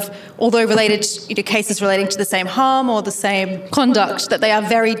you have, although related, cases relating to the same harm or the same conduct, that they are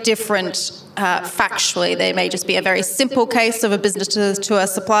very different factually. They may just be a very simple case of a business to a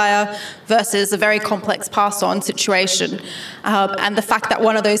supplier versus a very complex pass-on situation. And the fact that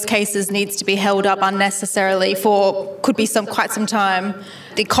one of those cases needs to be held up unnecessarily for could be quite some time,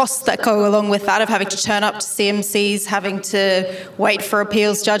 the costs that go along with that of having to turn up to CMCs, having to wait for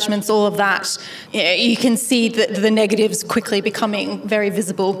appeals judgments, all of that, you can see the negatives quickly becoming very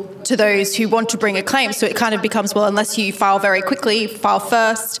visible to those who want to bring a claim. So it kind of becomes, well, unless you file very quickly, file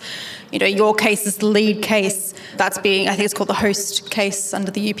first. Your case is the lead case. That's I think it's called the host case under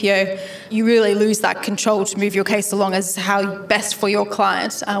the UPO. You really lose that control to move your case along as how best for your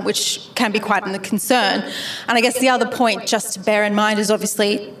client, which can be quite a concern. And I guess the other point just to bear in mind is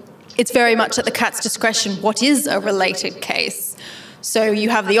obviously it's very much at the CAT's discretion what is a related case. So you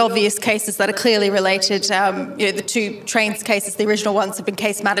have the obvious cases that are clearly related. The two trains cases, the original ones, have been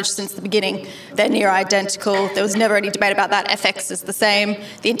case managed since the beginning. They're near identical. There was never any debate about that. FX is the same.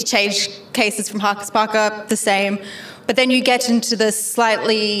 The interchange cases from Harkes Parker, the same. But then you get into the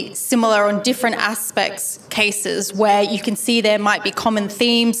slightly similar on different aspects cases where you can see there might be common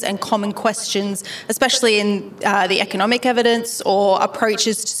themes and common questions, especially in the economic evidence or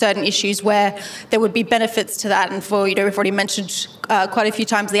approaches to certain issues where there would be benefits to that. And we've already mentioned quite a few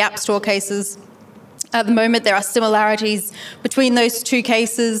times the App Store cases. At the moment, there are similarities between those two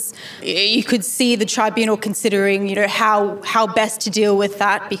cases. You could see the tribunal considering, how best to deal with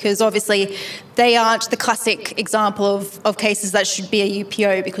that, because obviously they aren't the classic example of cases that should be a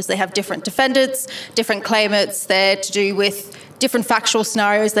UPO because they have different defendants, different claimants. They're to do with different factual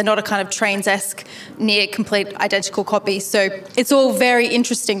scenarios. They're not a kind of Trains-esque, near complete identical copy. So it's all very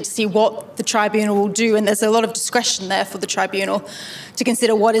interesting to see what the tribunal will do, and there's a lot of discretion there for the tribunal to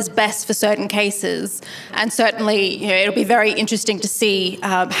consider what is best for certain cases. And certainly, it'll be very interesting to see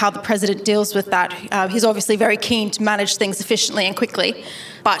how the president deals with that. He's obviously very keen to manage things efficiently and quickly,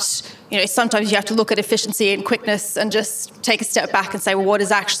 but sometimes you have to look at efficiency and quickness and just take a step back and say, well, what is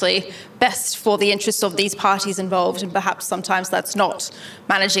actually best for the interests of these parties involved? And perhaps sometimes that's not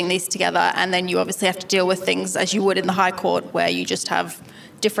managing these together. And then you obviously have to deal with things as you would in the High Court, where you just have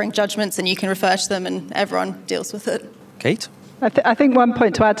differing judgments and you can refer to them and everyone deals with it. Kate? I think one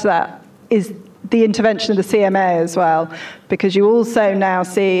point to add to that is the intervention of the CMA as well, because you also now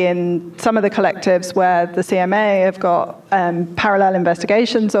see in some of the collectives where the CMA have got parallel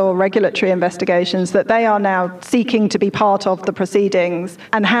investigations or regulatory investigations that they are now seeking to be part of the proceedings,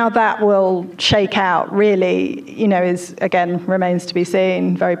 and how that will shake out really, is, again, remains to be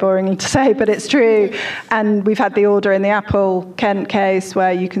seen. Very boring to say, but it's true. And we've had the order in the Apple Kent case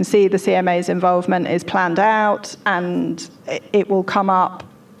where you can see the CMA's involvement is planned out, and it will come up.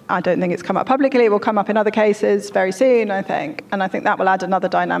 I don't think it's come up publicly. It will come up in other cases very soon, I think. And I think that will add another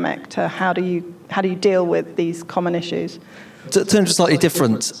dynamic to how do you deal with these common issues. To turn to a slightly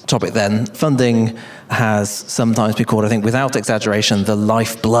different topic then, funding has sometimes been called, I think, without exaggeration, the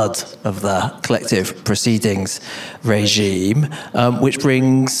lifeblood of the collective proceedings regime, which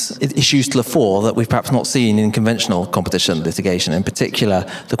brings issues to the fore that we've perhaps not seen in conventional competition litigation, in particular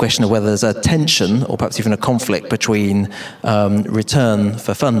the question of whether there's a tension or perhaps even a conflict between return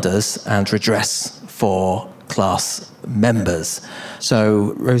for funders and redress for class members.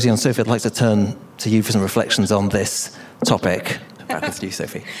 So, Rosie and Sofie, I'd like to turn to you for some reflections on this topic. Back with you,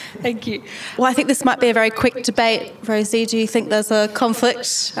 Sofie. Thank you. Well, I think this might be a very quick debate. Rosie, do you think there's a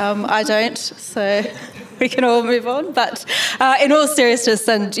conflict? I don't, so we can all move on. But in all seriousness,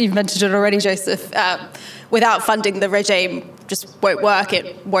 and you've mentioned it already, Joseph, without funding, the regime just won't work.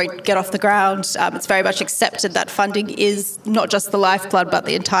 It won't get off the ground. It's very much accepted that funding is not just the lifeblood, but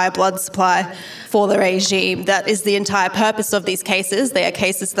the entire blood supply for the regime. That is the entire purpose of these cases. They are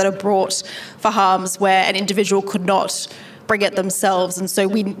cases that are brought for harms where an individual could not bring it themselves. And so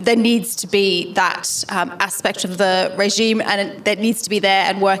there needs to be that aspect of the regime, and that needs to be there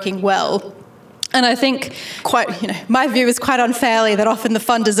and working well. And I think my view is quite unfairly that often the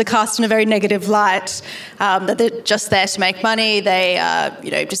funders are cast in a very negative light, that they're just there to make money. They are,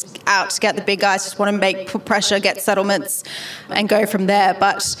 just out to get the big guys, just want to put pressure, get settlements and go from there.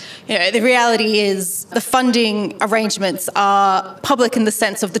 But, The reality is the funding arrangements are public in the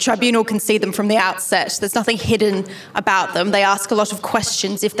sense of the tribunal can see them from the outset. There's nothing hidden about them. They ask a lot of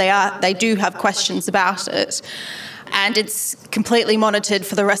questions if they do have questions about it. And it's completely monitored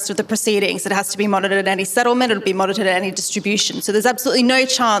for the rest of the proceedings. It has to be monitored at any settlement, it'll be monitored at any distribution. So there's absolutely no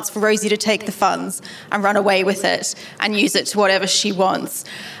chance for Rosie to take the funds and run away with it and use it to whatever she wants.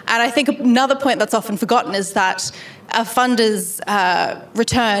 And I think another point that's often forgotten is that a funder's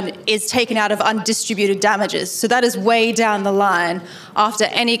return is taken out of undistributed damages. So that is way down the line after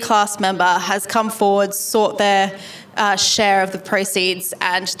any class member has come forward, sought their share of the proceeds,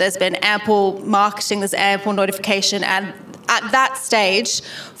 and there's been ample marketing, there's ample notification, and at that stage,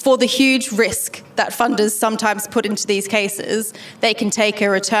 for the huge risk that funders sometimes put into these cases, they can take a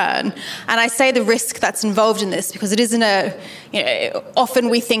return. And I say the risk that's involved in this because it isn't often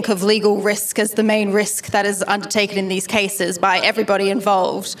we think of legal risk as the main risk that is undertaken in these cases by everybody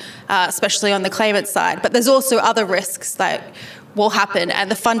involved, especially on the claimant side. But there's also other risks that will happen,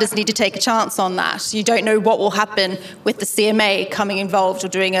 and the funders need to take a chance on that. You don't know what will happen with the CMA coming involved or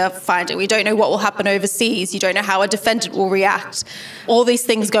doing a finding. We don't know what will happen overseas. You don't know how a defendant will react. All these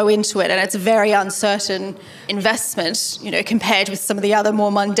things go into it, and it's a very uncertain investment, compared with some of the other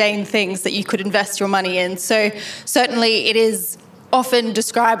more mundane things that you could invest your money in. So certainly it is often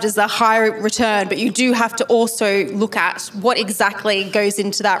described as a high return, but you do have to also look at what exactly goes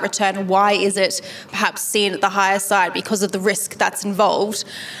into that return and why is it perhaps seen at the higher side because of the risk that's involved.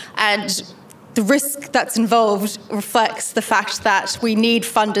 And the risk that's involved reflects the fact that we need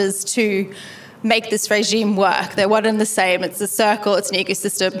funders to make this regime work. They're one and the same. It's a circle, it's an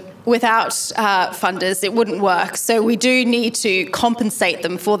ecosystem. Without funders, it wouldn't work. So we do need to compensate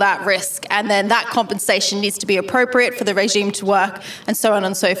them for that risk, and then that compensation needs to be appropriate for the regime to work, and so on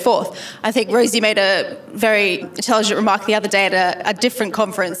and so forth. I think Rosie made a very intelligent remark the other day at a different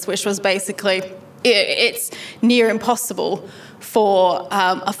conference, which was basically it's near impossible for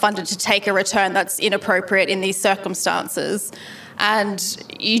a funder to take a return that's inappropriate in these circumstances. And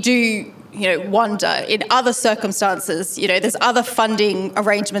you do wonder in other circumstances, there's other funding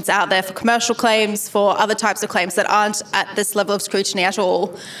arrangements out there for commercial claims, for other types of claims that aren't at this level of scrutiny at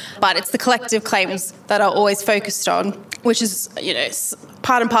all. But it's the collective claims that are always focused on, which is,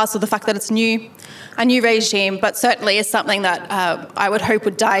 part and parcel of the fact that it's a new regime, but certainly is something that I would hope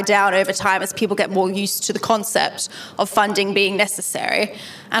would die down over time as people get more used to the concept of funding being necessary.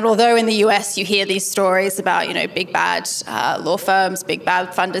 And although in the US you hear these stories about, big bad law firms, big bad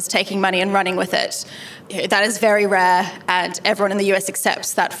funders taking money and running with it, that is very rare, and everyone in the US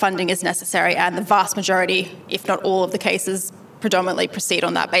accepts that funding is necessary, and the vast majority, if not all of the cases, predominantly proceed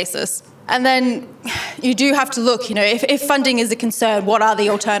on that basis. And then you do have to look, if funding is a concern, what are the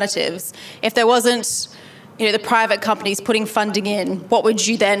alternatives? If there wasn't, the private companies putting funding in, what would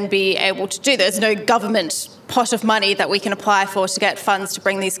you then be able to do? There's no government pot of money that we can apply for to get funds to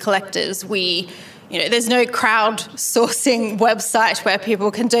bring these collectives. There's no crowdsourcing website where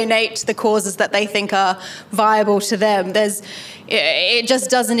people can donate to the causes that they think are viable to them. It just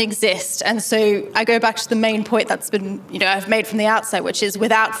doesn't exist. And so I go back to the main point that's been, I've made from the outset, which is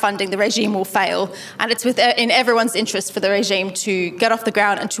without funding, the regime will fail. And it's in everyone's interest for the regime to get off the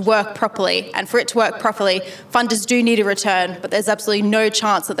ground and to work properly. And for it to work properly, funders do need a return, but there's absolutely no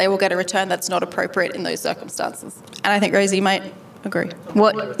chance that they will get a return that's not appropriate in those circumstances. And I think Rosie might agree.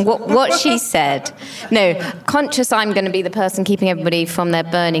 What she said. No, conscious I'm going to be the person keeping everybody from their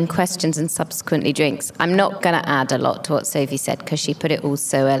burning questions and subsequently drinks. I'm not going to add a lot to what Sofie said because she put it all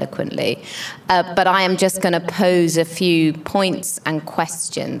so eloquently. But I am just going to pose a few points and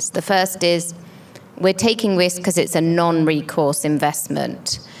questions. The first is, we're taking risk because it's a non-recourse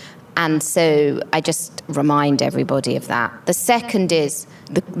investment. And so I just remind everybody of that. The second is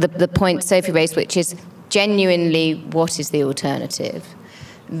the point Sofie raised, which is genuinely, what is the alternative?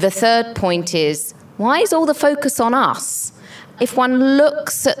 The third point is, why is all the focus on us? If one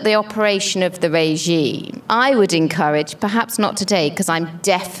looks at the operation of the regime, I would encourage, perhaps not today, because I'm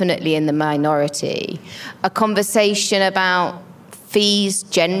definitely in the minority, a conversation about fees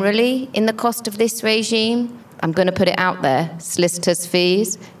generally in the cost of this regime. I'm going to put it out there: solicitors'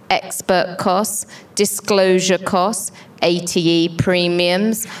 fees, expert costs, disclosure costs, ATE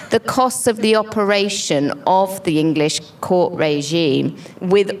premiums, the costs of the operation of the English court regime,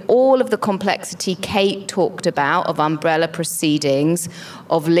 with all of the complexity Kate talked about of umbrella proceedings,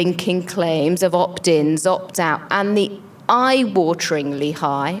 of linking claims, of opt-ins, opt-out, and the eye-wateringly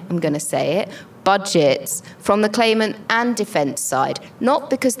high, I'm going to say it, budgets from the claimant and defence side,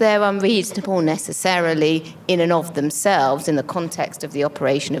 not because they're unreasonable necessarily in and of themselves in the context of the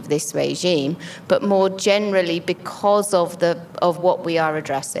operation of this regime, but more generally because of what we are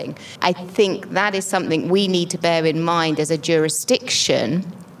addressing. I think that is something we need to bear in mind as a jurisdiction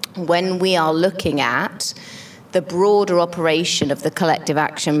when we are looking at the broader operation of the collective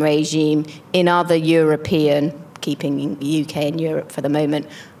action regime in other European, keeping the UK and Europe for the moment,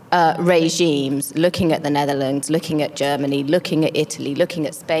 regimes, looking at the Netherlands, looking at Germany, looking at Italy, looking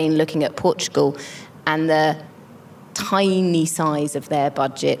at Spain, looking at Portugal, and the tiny size of their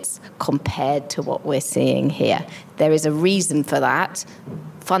budgets compared to what we're seeing here. There is a reason for that.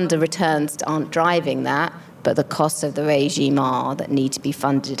 Funder returns aren't driving that, but the costs of the regime are that need to be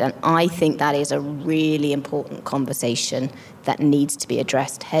funded. And I think that is a really important conversation that needs to be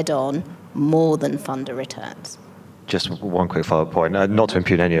addressed head on more than funder returns. Just one quick follow-up point, not to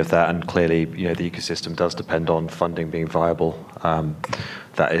impugn any of that, and clearly, the ecosystem does depend on funding being viable.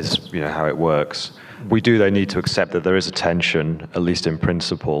 That is, how it works. We do, though, need to accept that there is a tension, at least in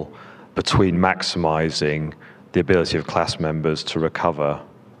principle, between maximising the ability of class members to recover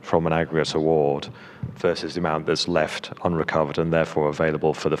from an aggregate award versus the amount that's left unrecovered and therefore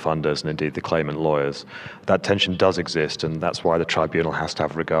available for the funders and indeed the claimant lawyers. That tension does exist, and that's why the tribunal has to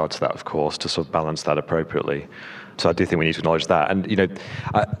have regard to that, of course, to sort of balance that appropriately. So I do think we need to acknowledge that. And,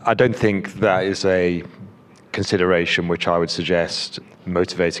 I don't think that is a consideration which I would suggest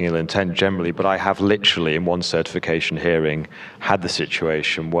motivating ill intent generally, but I have literally in one certification hearing had the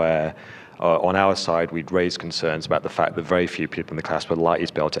situation where on our side, we'd raised concerns about the fact that very few people in the class were likely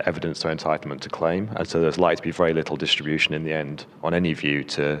to be able to evidence their entitlement to claim, and so there's likely to be very little distribution in the end on any view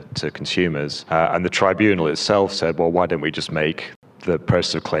to consumers. And the tribunal itself said, well, why don't we just make the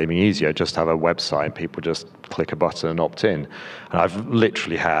process of claiming easier, just have a website and people just click a button and opt in. And I've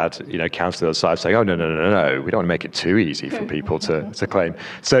literally had, counsel the other side saying, oh, no, we don't want to make it too easy for people to claim.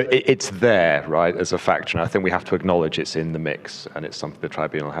 So it's there, right, as a factor, and I think we have to acknowledge it's in the mix, and it's something the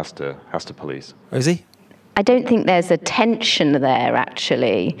tribunal has to police. Rosie? I don't think there's a tension there,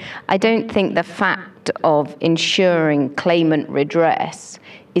 actually. I don't think the fact of ensuring claimant redress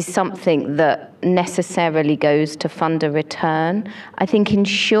is something that necessarily goes to funder return. I think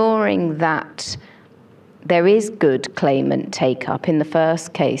ensuring that there is good claimant take-up in the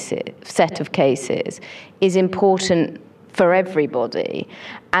first set of cases is important for everybody.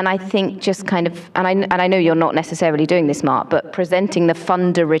 And I think just kind of, and I know you're not necessarily doing this, Mark, but presenting the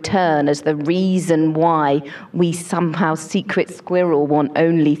funder return as the reason why we somehow secret squirrel want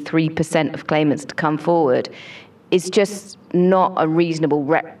only 3% of claimants to come forward is just not a reasonable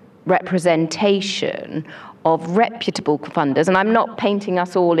representation of reputable funders. And I'm not painting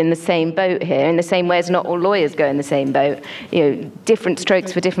us all in the same boat here, in the same way as not all lawyers go in the same boat. Different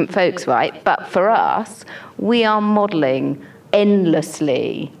strokes for different folks, right? But for us, we are modelling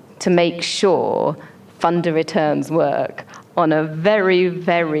endlessly to make sure funder returns work on a very,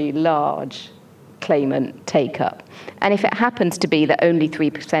 very large claimant take-up. And if it happens to be that only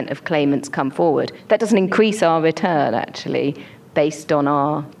 3% of claimants come forward, that doesn't increase our return, actually, based on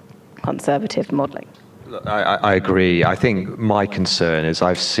our conservative modelling. I agree. I think my concern is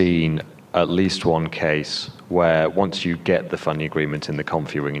I've seen at least one case where once you get the funding agreement in the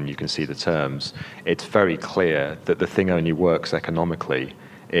comfy ring and you can see the terms, it's very clear that the thing only works economically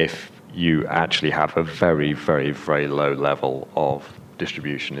if you actually have a very, very, very low level of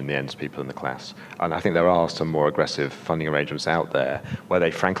distribution in the end to people in the class. And I think there are some more aggressive funding arrangements out there where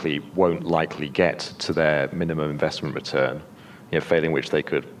they frankly won't likely get to their minimum investment return, failing which they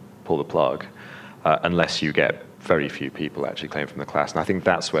could pull the plug, unless you get very few people actually claim from the class. And I think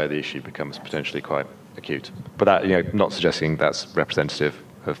that's where the issue becomes potentially quite acute. But that, not suggesting that's representative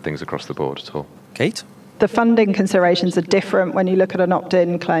of things across the board at all. Kate? The funding considerations are different when you look at an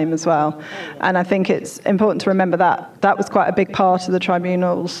opt-in claim as well. And I think it's important to remember that that was quite a big part of the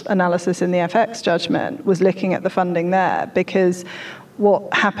tribunal's analysis in the FX judgment, was looking at the funding there, because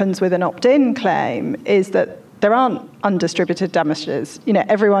what happens with an opt-in claim is that there aren't undistributed damages.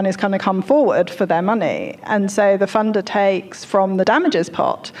 Everyone is going to come forward for their money. And so the funder takes from the damages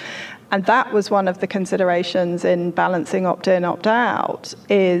pot. And that was one of the considerations in balancing opt-in, opt-out,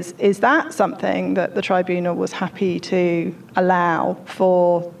 is that something that the tribunal was happy to allow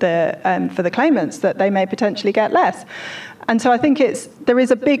for the claimants, that they may potentially get less. And so I think there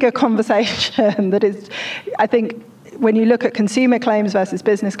is a bigger conversation that is, I think, when you look at consumer claims versus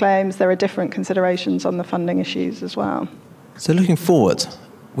business claims, there are different considerations on the funding issues as well. So looking forward,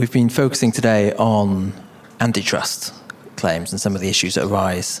 we've been focusing today on antitrust claims and some of the issues that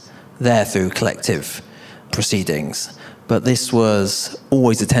arise there through collective proceedings. but this was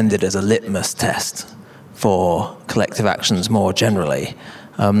always attended as a litmus test for collective actions more generally.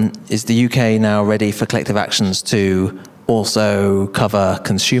 Is the UK now ready for collective actions to also cover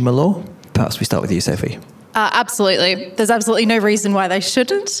consumer law? Perhaps we start with you, Sofie. Absolutely. There's absolutely no reason why they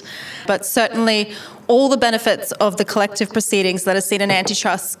shouldn't. But certainly all the benefits of the collective proceedings that are seen in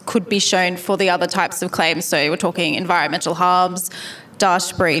antitrust could be shown for the other types of claims. So we're talking environmental harms,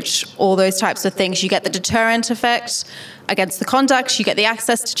 data breach, all those types of things. You get the deterrent effect against the conduct. You get the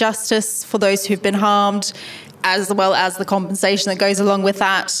access to justice for those who've been harmed, as well as the compensation that goes along with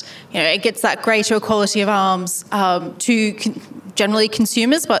that. It gets that greater equality of arms to generally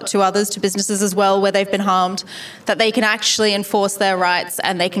consumers, but to others, to businesses as well, where they've been harmed, that they can actually enforce their rights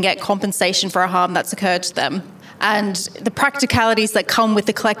and they can get compensation for a harm that's occurred to them. And the practicalities that come with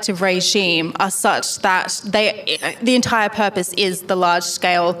the collective regime are such that the entire purpose is the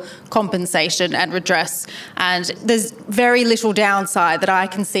large-scale compensation and redress. And there's very little downside that I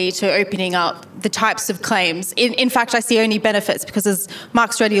can see to opening up the types of claims. In fact, I see only benefits because, as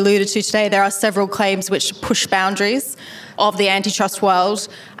Mark's already alluded to today, there are several claims which push boundaries of the antitrust world,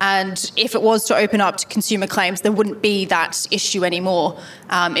 and if it was to open up to consumer claims, there wouldn't be that issue anymore.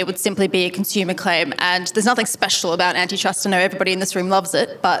 It would simply be a consumer claim, and there's nothing special about antitrust. I know everybody in this room loves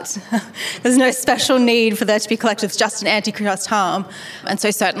it, but there's no special need for there to be collective. It's just an antitrust harm, and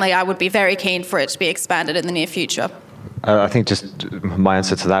so certainly I would be very keen for it to be expanded in the near future. I think just my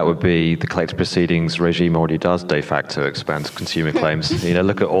answer to that would be the collective proceedings regime already does de facto expand consumer claims.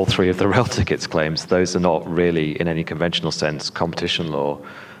 Look at all three of the rail tickets claims. Those are not really, in any conventional sense, competition law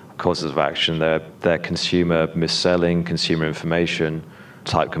causes of action. They're consumer mis-selling, consumer information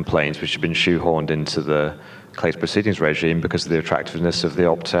type complaints, which have been shoehorned into the collective proceedings regime because of the attractiveness of the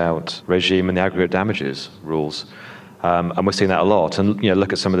opt-out regime and the aggregate damages rules. And we're seeing that a lot. And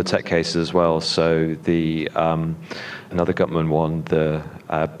look at some of the tech cases as well. So the another government one, the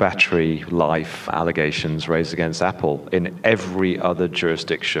battery life allegations raised against Apple. In every other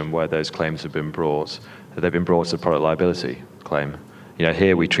jurisdiction where those claims have been brought, they've been brought as a product liability claim.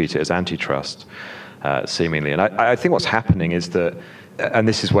 Here we treat it as antitrust, seemingly. And I think what's happening is that, and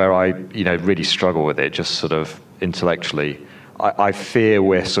this is where I really struggle with it, just sort of intellectually. I fear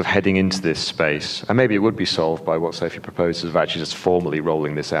we're sort of heading into this space, and maybe it would be solved by what Sofie proposes of actually just formally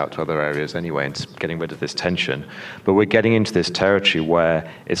rolling this out to other areas anyway and getting rid of this tension. But we're getting into this territory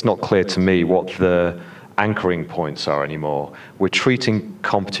where it's not clear to me what the anchoring points are anymore. We're treating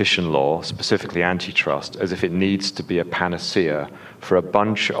competition law, specifically antitrust, as if it needs to be a panacea for a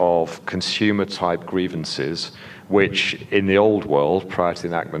bunch of consumer-type grievances which in the old world, prior to the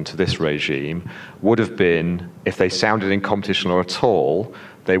enactment of this regime, would have been, if they sounded in competition law at all,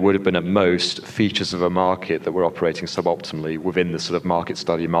 they would have been at most features of a market that were operating suboptimally within the sort of market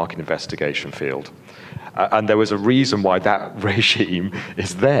study, market investigation field. And there was a reason why that regime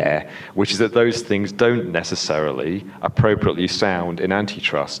is there, which is that those things don't necessarily appropriately sound in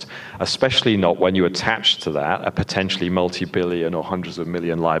antitrust, especially not when you attach to that a potentially multi-billion or hundreds of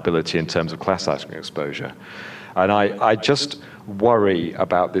million liability in terms of class action exposure. And I just worry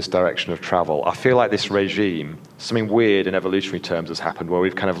about this direction of travel. I feel like this regime, something weird in evolutionary terms has happened where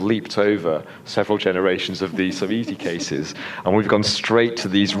we've kind of leaped over several generations of these sort of easy cases and we've gone straight to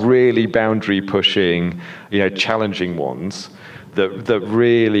these really boundary-pushing, challenging ones that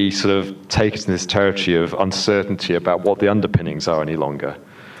really sort of take us in this territory of uncertainty about what the underpinnings are any longer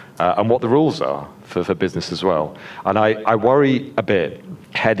and what the rules are for business as well. And I worry a bit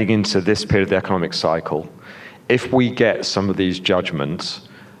heading into this period of the economic cycle. If we get some of these judgments,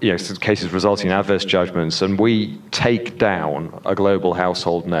 some cases resulting in adverse judgments, and we take down a global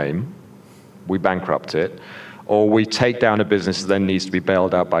household name, we bankrupt it, or we take down a business that then needs to be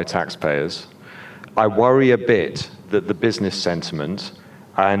bailed out by taxpayers, I worry a bit that the business sentiment,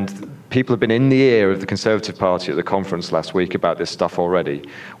 and people have been in the ear of the Conservative Party at the conference last week about this stuff already,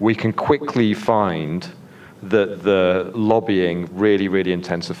 we can quickly find that the lobbying really, really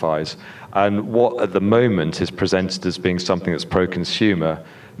intensifies. And what at the moment is presented as being something that's pro-consumer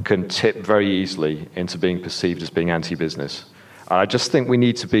can tip very easily into being perceived as being anti-business. And I just think we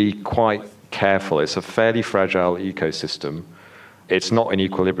need to be quite careful. It's a fairly fragile ecosystem. It's not in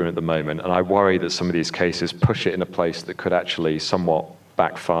equilibrium at the moment, and I worry that some of these cases push it in a place that could actually somewhat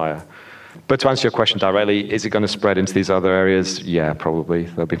backfire. But to answer your question directly, is it going to spread into these other areas? Yeah, probably.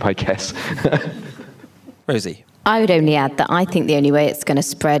 That'll be my guess. Rosie? I would only add that I think the only way it's going to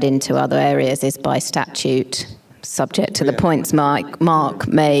spread into other areas is by statute, subject to the points Mark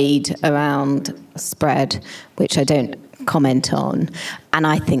made around spread, which I don't comment on. And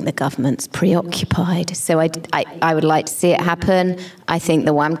I think the government's preoccupied. So I would like to see it happen. I think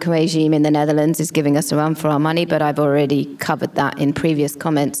the WAMCA regime in the Netherlands is giving us a run for our money, but I've already covered that in previous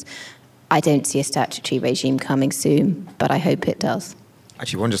comments. I don't see a statutory regime coming soon, but I hope it does.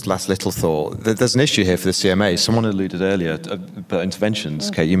 Actually, one just last little thought. There's an issue here for the CMA. Someone alluded earlier about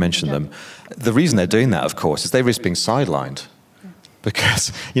interventions. Kate, you mentioned them. The reason they're doing that, of course, is they risk being sidelined.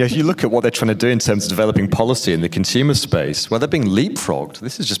 Because, if you look at what they're trying to do in terms of developing policy in the consumer space, well, they're being leapfrogged.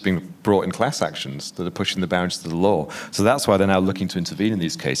 This is just being brought in class actions that are pushing the boundaries of the law. So that's why they're now looking to intervene in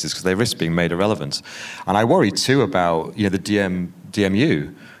these cases, because they risk being made irrelevant. And I worry, too, about, the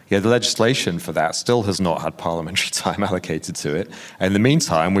DMU. The legislation for that still has not had parliamentary time allocated to it. And in the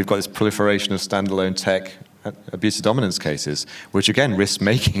meantime, we've got this proliferation of standalone tech abuse of dominance cases, which again risk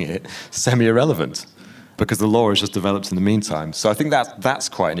making it semi-irrelevant because the law has just developed in the meantime. So I think that's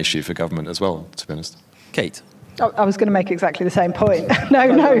quite an issue for government as well, to be honest. Kate? I was going to make exactly the same point. No,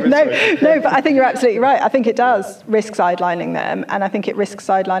 but I think you're absolutely right. I think it does risk sidelining them, and I think it risks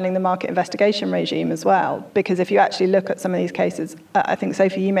sidelining the market investigation regime as well, because if you actually look at some of these cases, I think,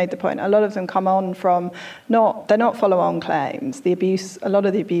 Sofie, you made the point, a lot of them come on from they're not follow-on claims. A lot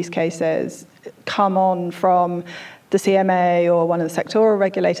of the abuse cases come on from the CMA or one of the sectoral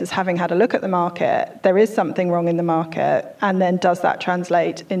regulators having had a look at the market, there is something wrong in the market, and then does that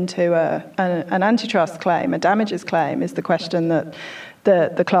translate into an antitrust claim, a damages claim, is the question that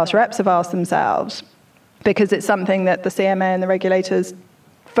the class reps have asked themselves, because it's something that the CMA and the regulators,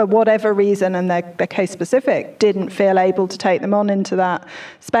 for whatever reason, and they're case-specific, didn't feel able to take them on into that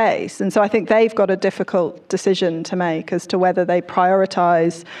space. And so I think they've got a difficult decision to make as to whether they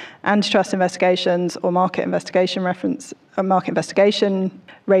prioritise antitrust investigations or market investigation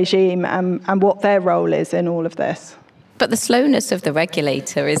regime, and what their role is in all of this. But the slowness of the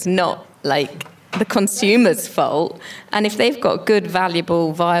regulator is not like the consumer's fault. And if they've got good,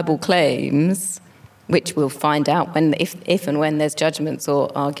 valuable, viable claims, which we'll find out if and when there's judgments or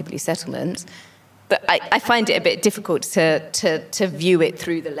arguably settlements. But I find it a bit difficult to view it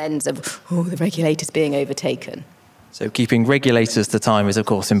through the lens of, the regulator's being overtaken. So keeping regulators to time is, of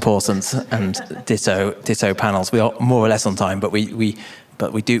course, important, and ditto panels. We are more or less on time, but we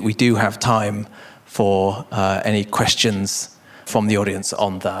do have time for any questions from the audience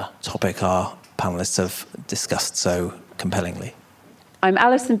on the topic our panellists have discussed so compellingly. I'm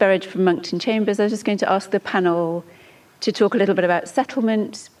Alison Berridge from Monkton Chambers. I was just going to ask the panel to talk a little bit about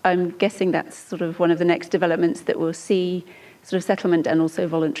settlement. I'm guessing that's sort of one of the next developments that we'll see, sort of settlement and also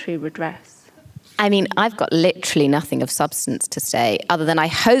voluntary redress. I mean, I've got literally nothing of substance to say, other than I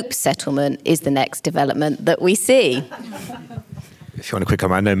hope settlement is the next development that we see. If you want a quick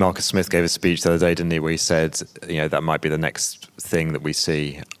comment, I know Marcus Smith gave a speech the other day, didn't he, where he said, that might be the next thing that we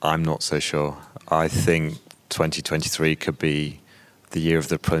see. I'm not so sure. I think 2023 could be the year of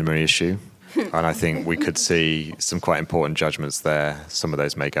the preliminary issue, and I think we could see some quite important judgments there. Some of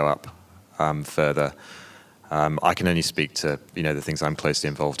those may go up further. I can only speak to the things I'm closely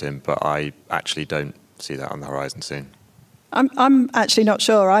involved in, but I actually don't see that on the horizon soon. I'm actually not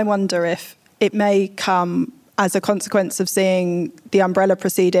sure. I wonder if it may come as a consequence of seeing the umbrella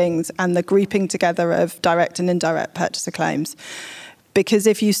proceedings and the grouping together of direct and indirect purchaser claims. Because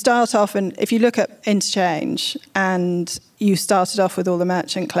if you start off, and if you look at interchange, and you started off with all the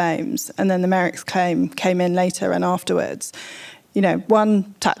merchant claims, and then the Merrick's claim came in later and afterwards,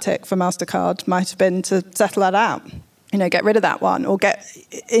 one tactic for MasterCard might have been to settle that out, get rid of that one, or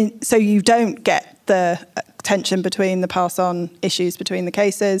so you don't get the tension between the pass-on issues between the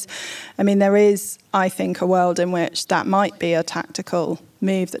cases. I mean, there is, I think, a world in which that might be a tactical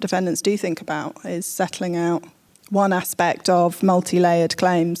move that defendants do think about, is settling out one aspect of multi-layered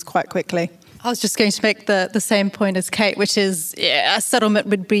claims quite quickly. I was just going to make the same point as Kate, which is a settlement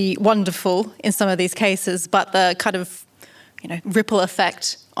would be wonderful in some of these cases, but the kind of ripple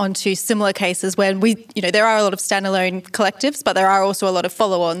effect onto similar cases when there are a lot of standalone collectives, but there are also a lot of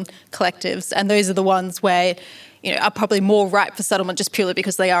follow-on collectives, and those are the ones where are probably more ripe for settlement just purely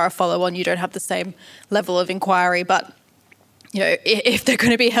because they are a follow-on. You don't have the same level of inquiry, but if they're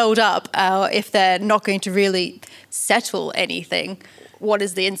going to be held up, if they're not going to really settle anything, what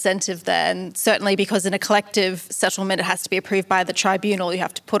is the incentive then? Certainly because in a collective settlement, it has to be approved by the tribunal. You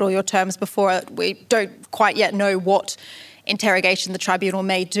have to put all your terms before it. We don't quite yet know what interrogation the tribunal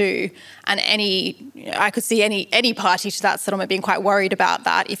may do. And I could see any party to that settlement being quite worried about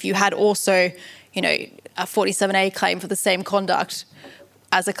that if you had also, a 47A claim for the same conduct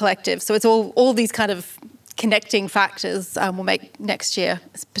as a collective. So it's all these kind of connecting factors will make next year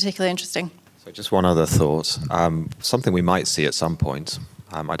particularly interesting. So just one other thought, something we might see at some point,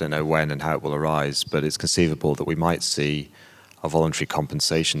 I don't know when and how it will arise, but it's conceivable that we might see a voluntary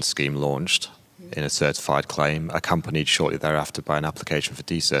compensation scheme launched in a certified claim, accompanied shortly thereafter by an application for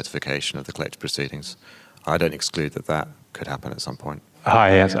decertification of the collective proceedings. I don't exclude that could happen at some point.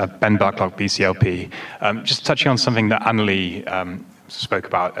 Hi, yes, Ben Bucklock, BCLP. Just touching on something that Annalie spoke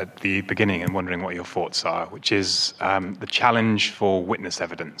about at the beginning and wondering what your thoughts are, which is the challenge for witness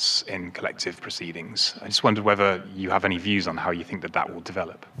evidence in collective proceedings. I just wondered whether you have any views on how you think that will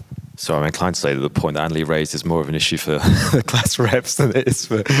develop. So I'm inclined to say that the point that Annalie raised is more of an issue for the class reps than it is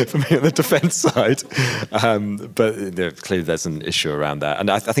for me on the defence side. But clearly there's an issue around that. And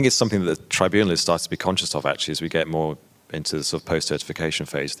I think it's something that the tribunal is starting to be conscious of, actually, as we get more into the sort of post-certification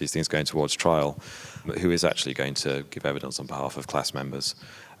phase, these things going towards trial, who is actually going to give evidence on behalf of class members.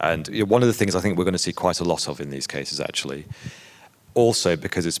 And one of the things I think we're going to see quite a lot of in these cases, actually, also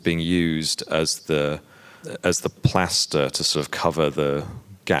because it's being used as the plaster to sort of cover the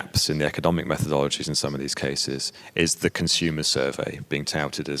gaps in the economic methodologies in some of these cases, is the consumer survey being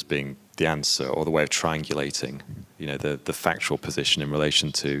touted as being the answer or the way of triangulating, the factual position in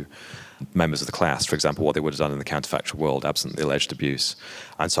relation to members of the class, for example, what they would have done in the counterfactual world absent the alleged abuse.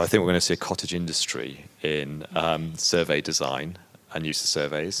 And so I think we're going to see a cottage industry in survey design and use of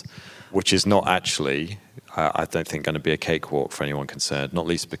surveys, which is not actually, I don't think, going to be a cakewalk for anyone concerned, not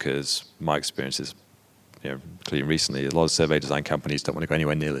least because my experience is, clearly recently, a lot of survey design companies don't want to go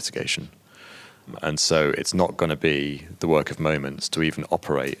anywhere near litigation. And so it's not going to be the work of moments to even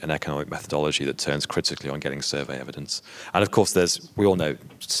operate an economic methodology that turns critically on getting survey evidence. And of course, we all know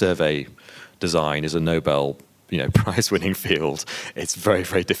survey design is a Nobel prize-winning field. It's very,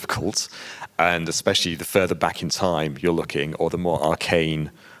 very difficult. And especially the further back in time you're looking, or the more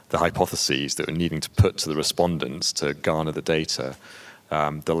arcane the hypotheses that we're needing to put to the respondents to garner the data,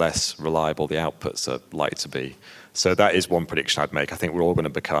 the less reliable the outputs are likely to be. So that is one prediction I'd make. I think we're all going to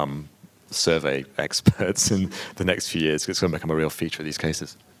become survey experts in the next few years. It's going to become a real feature of these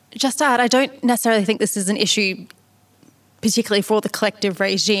cases. Just to add, I don't necessarily think this is an issue particularly for the collective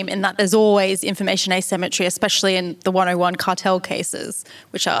regime, in that there's always information asymmetry, especially in the 101 cartel cases,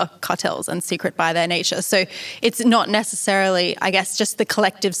 which are cartels and secret by their nature. So it's not necessarily, I guess, just the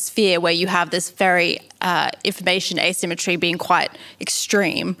collective sphere where you have this very information asymmetry being quite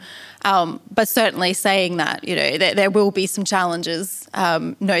extreme. But certainly saying that, there will be some challenges,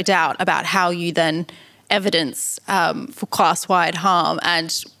 no doubt, about how you then evidence for class-wide harm.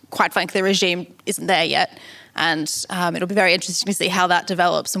 And quite frankly, the regime isn't there yet. And it'll be very interesting to see how that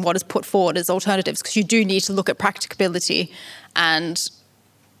develops and what is put forward as alternatives, because you do need to look at practicability and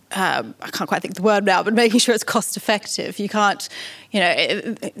I can't quite think of the word now, but making sure it's cost effective. You can't,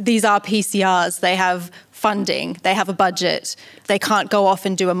 these are PCRs, they have funding, they have a budget, they can't go off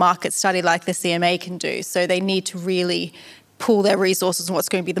and do a market study like the CMA can do. So they need to really pool their resources on what's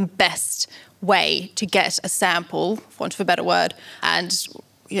going to be the best way to get a sample, for want of a better word. And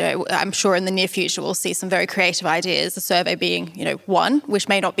I'm sure in the near future we'll see some very creative ideas, the survey being, one, which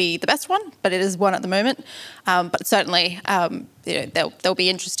may not be the best one, but it is one at the moment. But certainly, there'll be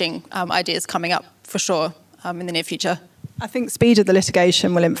interesting ideas coming up for sure in the near future. I think speed of the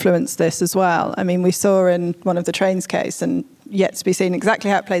litigation will influence this as well. I mean, we saw in one of the trains case, and yet to be seen exactly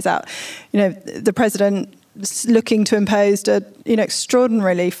how it plays out, the president looking to impose an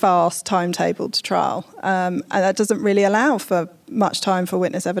extraordinarily fast timetable to trial. And that doesn't really allow for much time for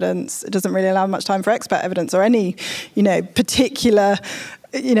witness evidence. It doesn't really allow much time for expert evidence or any, particular,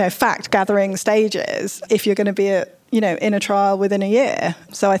 fact-gathering stages if you're going to be in a trial within a year.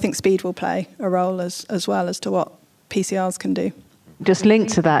 So I think speed will play a role as well as to what PCRs can do. Just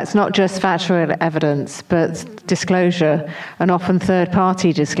linked to that, it's not just factual evidence, but disclosure, and often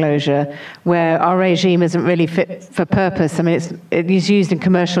third-party disclosure, where our regime isn't really fit for purpose. I mean, it is used in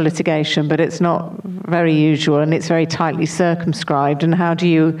commercial litigation, but it's not very usual, and it's very tightly circumscribed. And how do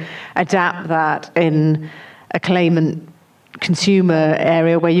you adapt that in a claimant consumer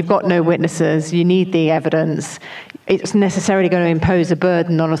area where you've got no witnesses, you need the evidence? It's necessarily going to impose a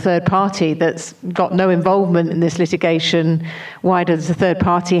burden on a third party that's got no involvement in this litigation. Why does the third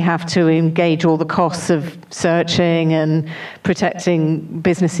party have to engage all the costs of searching and protecting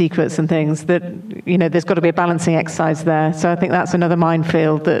business secrets and things? That, there's got to be a balancing exercise there. So I think that's another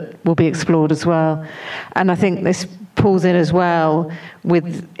minefield that will be explored as well. And I think this pulls in as well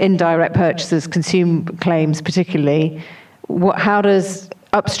with indirect purchasers, consumer claims particularly. How does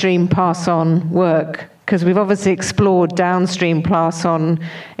upstream pass-on work? Because we've obviously explored downstream pass-on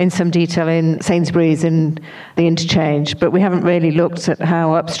in some detail in Sainsbury's in the interchange, but we haven't really looked at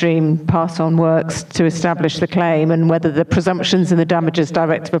how upstream pass-on works to establish the claim and whether the presumptions in the damages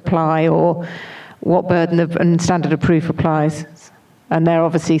directive apply or what burden and standard of proof applies. And there,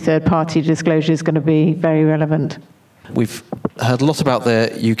 obviously, third-party disclosure is going to be very relevant. We've heard a lot about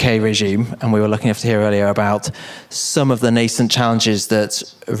the UK regime, and we were lucky enough to hear earlier about some of the nascent challenges that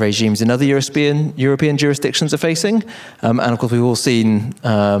regimes in other European jurisdictions are facing. And of course, we've all seen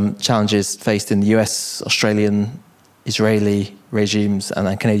challenges faced in the US, Australian, Israeli regimes, and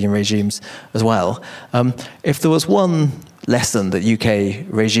then Canadian regimes as well. If there was one lesson that UK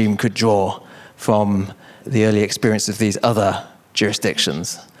regime could draw from the early experience of these other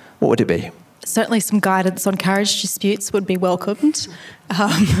jurisdictions, what would it be? Certainly some guidance on carriage disputes would be welcomed.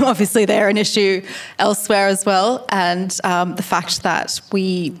 Obviously, they're an issue elsewhere as well. And the fact that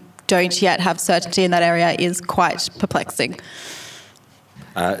we don't yet have certainty in that area is quite perplexing.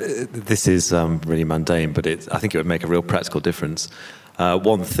 This is really mundane, but I think it would make a real practical difference.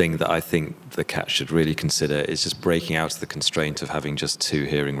 One thing that I think the CAT should really consider is just breaking out of the constraint of having just 2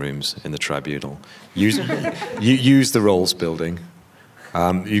 hearing rooms in the tribunal. Use the roles building.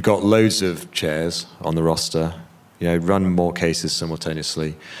 You've got loads of chairs on the roster. Run more cases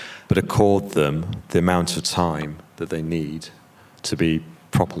simultaneously, but accord them the amount of time that they need to be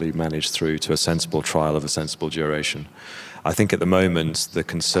properly managed through to a sensible trial of a sensible duration. I think at the moment the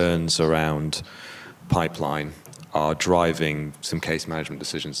concerns around pipeline are driving some case management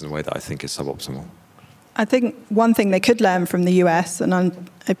decisions in a way that I think is suboptimal. I think one thing they could learn from the US, and I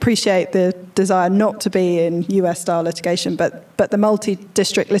appreciate the desire not to be in US-style litigation, but the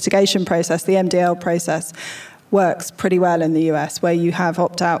multi-district litigation process, the MDL process, works pretty well in the US, where you have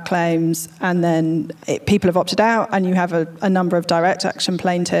opt-out claims and then people have opted out, and you have a number of direct action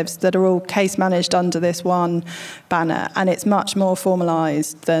plaintiffs that are all case managed under this one banner, and it's much more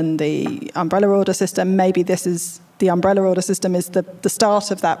formalised than the umbrella order system. Maybe the umbrella order system is the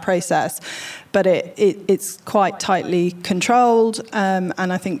start of that process, but it's quite tightly controlled, and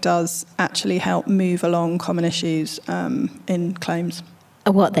I think does actually help move along common issues in claims.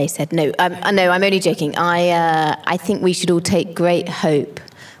 What they said. No, I'm only joking. I think we should all take great hope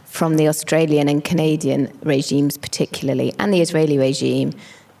from the Australian and Canadian regimes particularly, and the Israeli regime,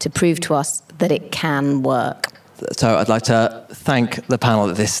 to prove to us that it can work. So I'd like to thank the panel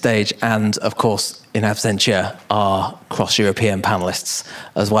at this stage, and of course, in absentia, our cross-European panellists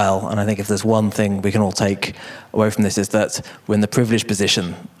as well. And I think if there's one thing we can all take away from this, is that we're in the privileged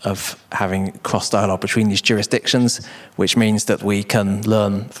position of having cross-dialogue between these jurisdictions, which means that we can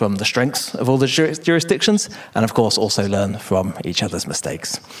learn from the strengths of all the jurisdictions, and of course also learn from each other's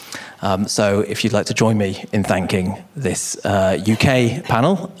mistakes. So if you'd like to join me in thanking this UK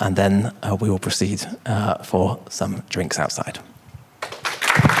panel, and then we will proceed for some drinks outside.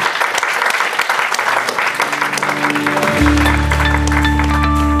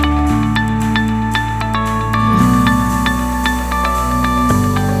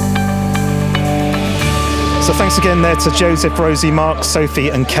 So thanks again there to Joseph, Rosie, Mark,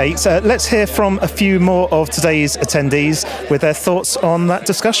 Sofie and Kate. Let's hear from a few more of today's attendees with their thoughts on that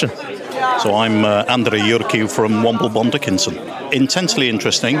discussion. So I'm Andre Jurki from Womble Bond Dickinson. Intensely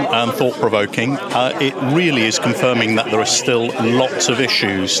interesting and thought-provoking. It really is confirming that there are still lots of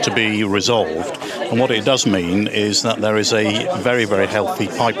issues to be resolved. And what it does mean is that there is a very, very healthy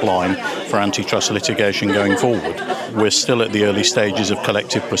pipeline for antitrust litigation going forward. We're still at the early stages of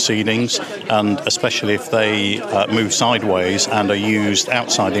collective proceedings, and especially if they move sideways and are used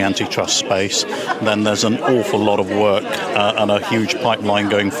outside the antitrust space, then there's an awful lot of work and a huge pipeline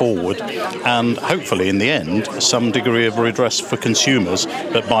going forward. And hopefully, in the end, some degree of redress for consumers,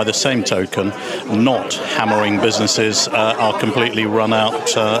 but by the same token, not hammering businesses are completely run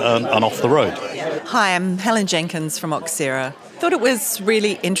out and off the road. Hi, I'm Helen Jenkins from Oxera. I thought it was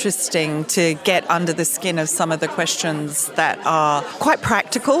really interesting to get under the skin of some of the questions that are quite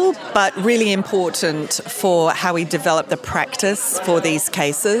practical, but really important for how we develop the practice for these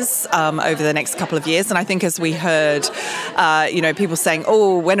cases over the next couple of years. And I think as we heard, people saying,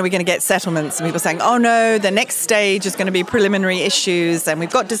 oh, when are we going to get settlements? And people saying, oh no, the next stage is going to be preliminary issues, and we've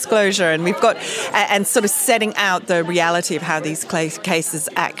got disclosure, and we've got, and sort of setting out the reality of how these cases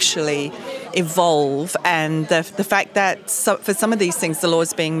actually evolve, and the fact that for some of these things the law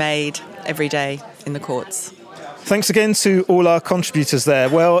is being made every day in the courts. Thanks again to all our contributors there.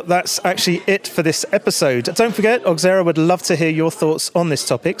 Well, that's actually it for this episode. Don't forget, Oxera would love to hear your thoughts on this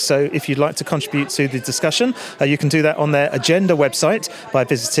topic. So if you'd like to contribute to the discussion, you can do that on their agenda website by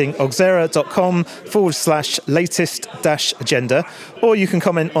visiting oxera.com/latest-agenda, or you can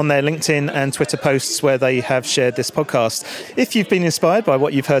comment on their LinkedIn and Twitter posts where they have shared this podcast. If you've been inspired by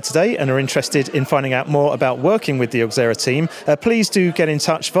what you've heard today and are interested in finding out more about working with the Oxera team, please do get in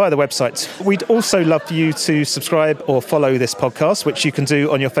touch via the website. We'd also love for you to subscribe subscribe or follow this podcast, which you can do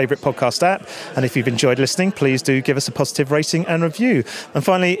on your favourite podcast app. And if you've enjoyed listening, please do give us a positive rating and review. And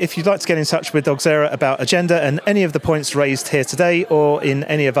finally, if you'd like to get in touch with Oxera about Agenda and any of the points raised here today or in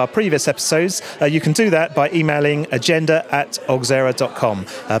any of our previous episodes, you can do that by emailing agenda@oxera.com.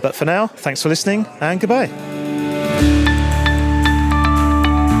 But for now, thanks for listening and goodbye.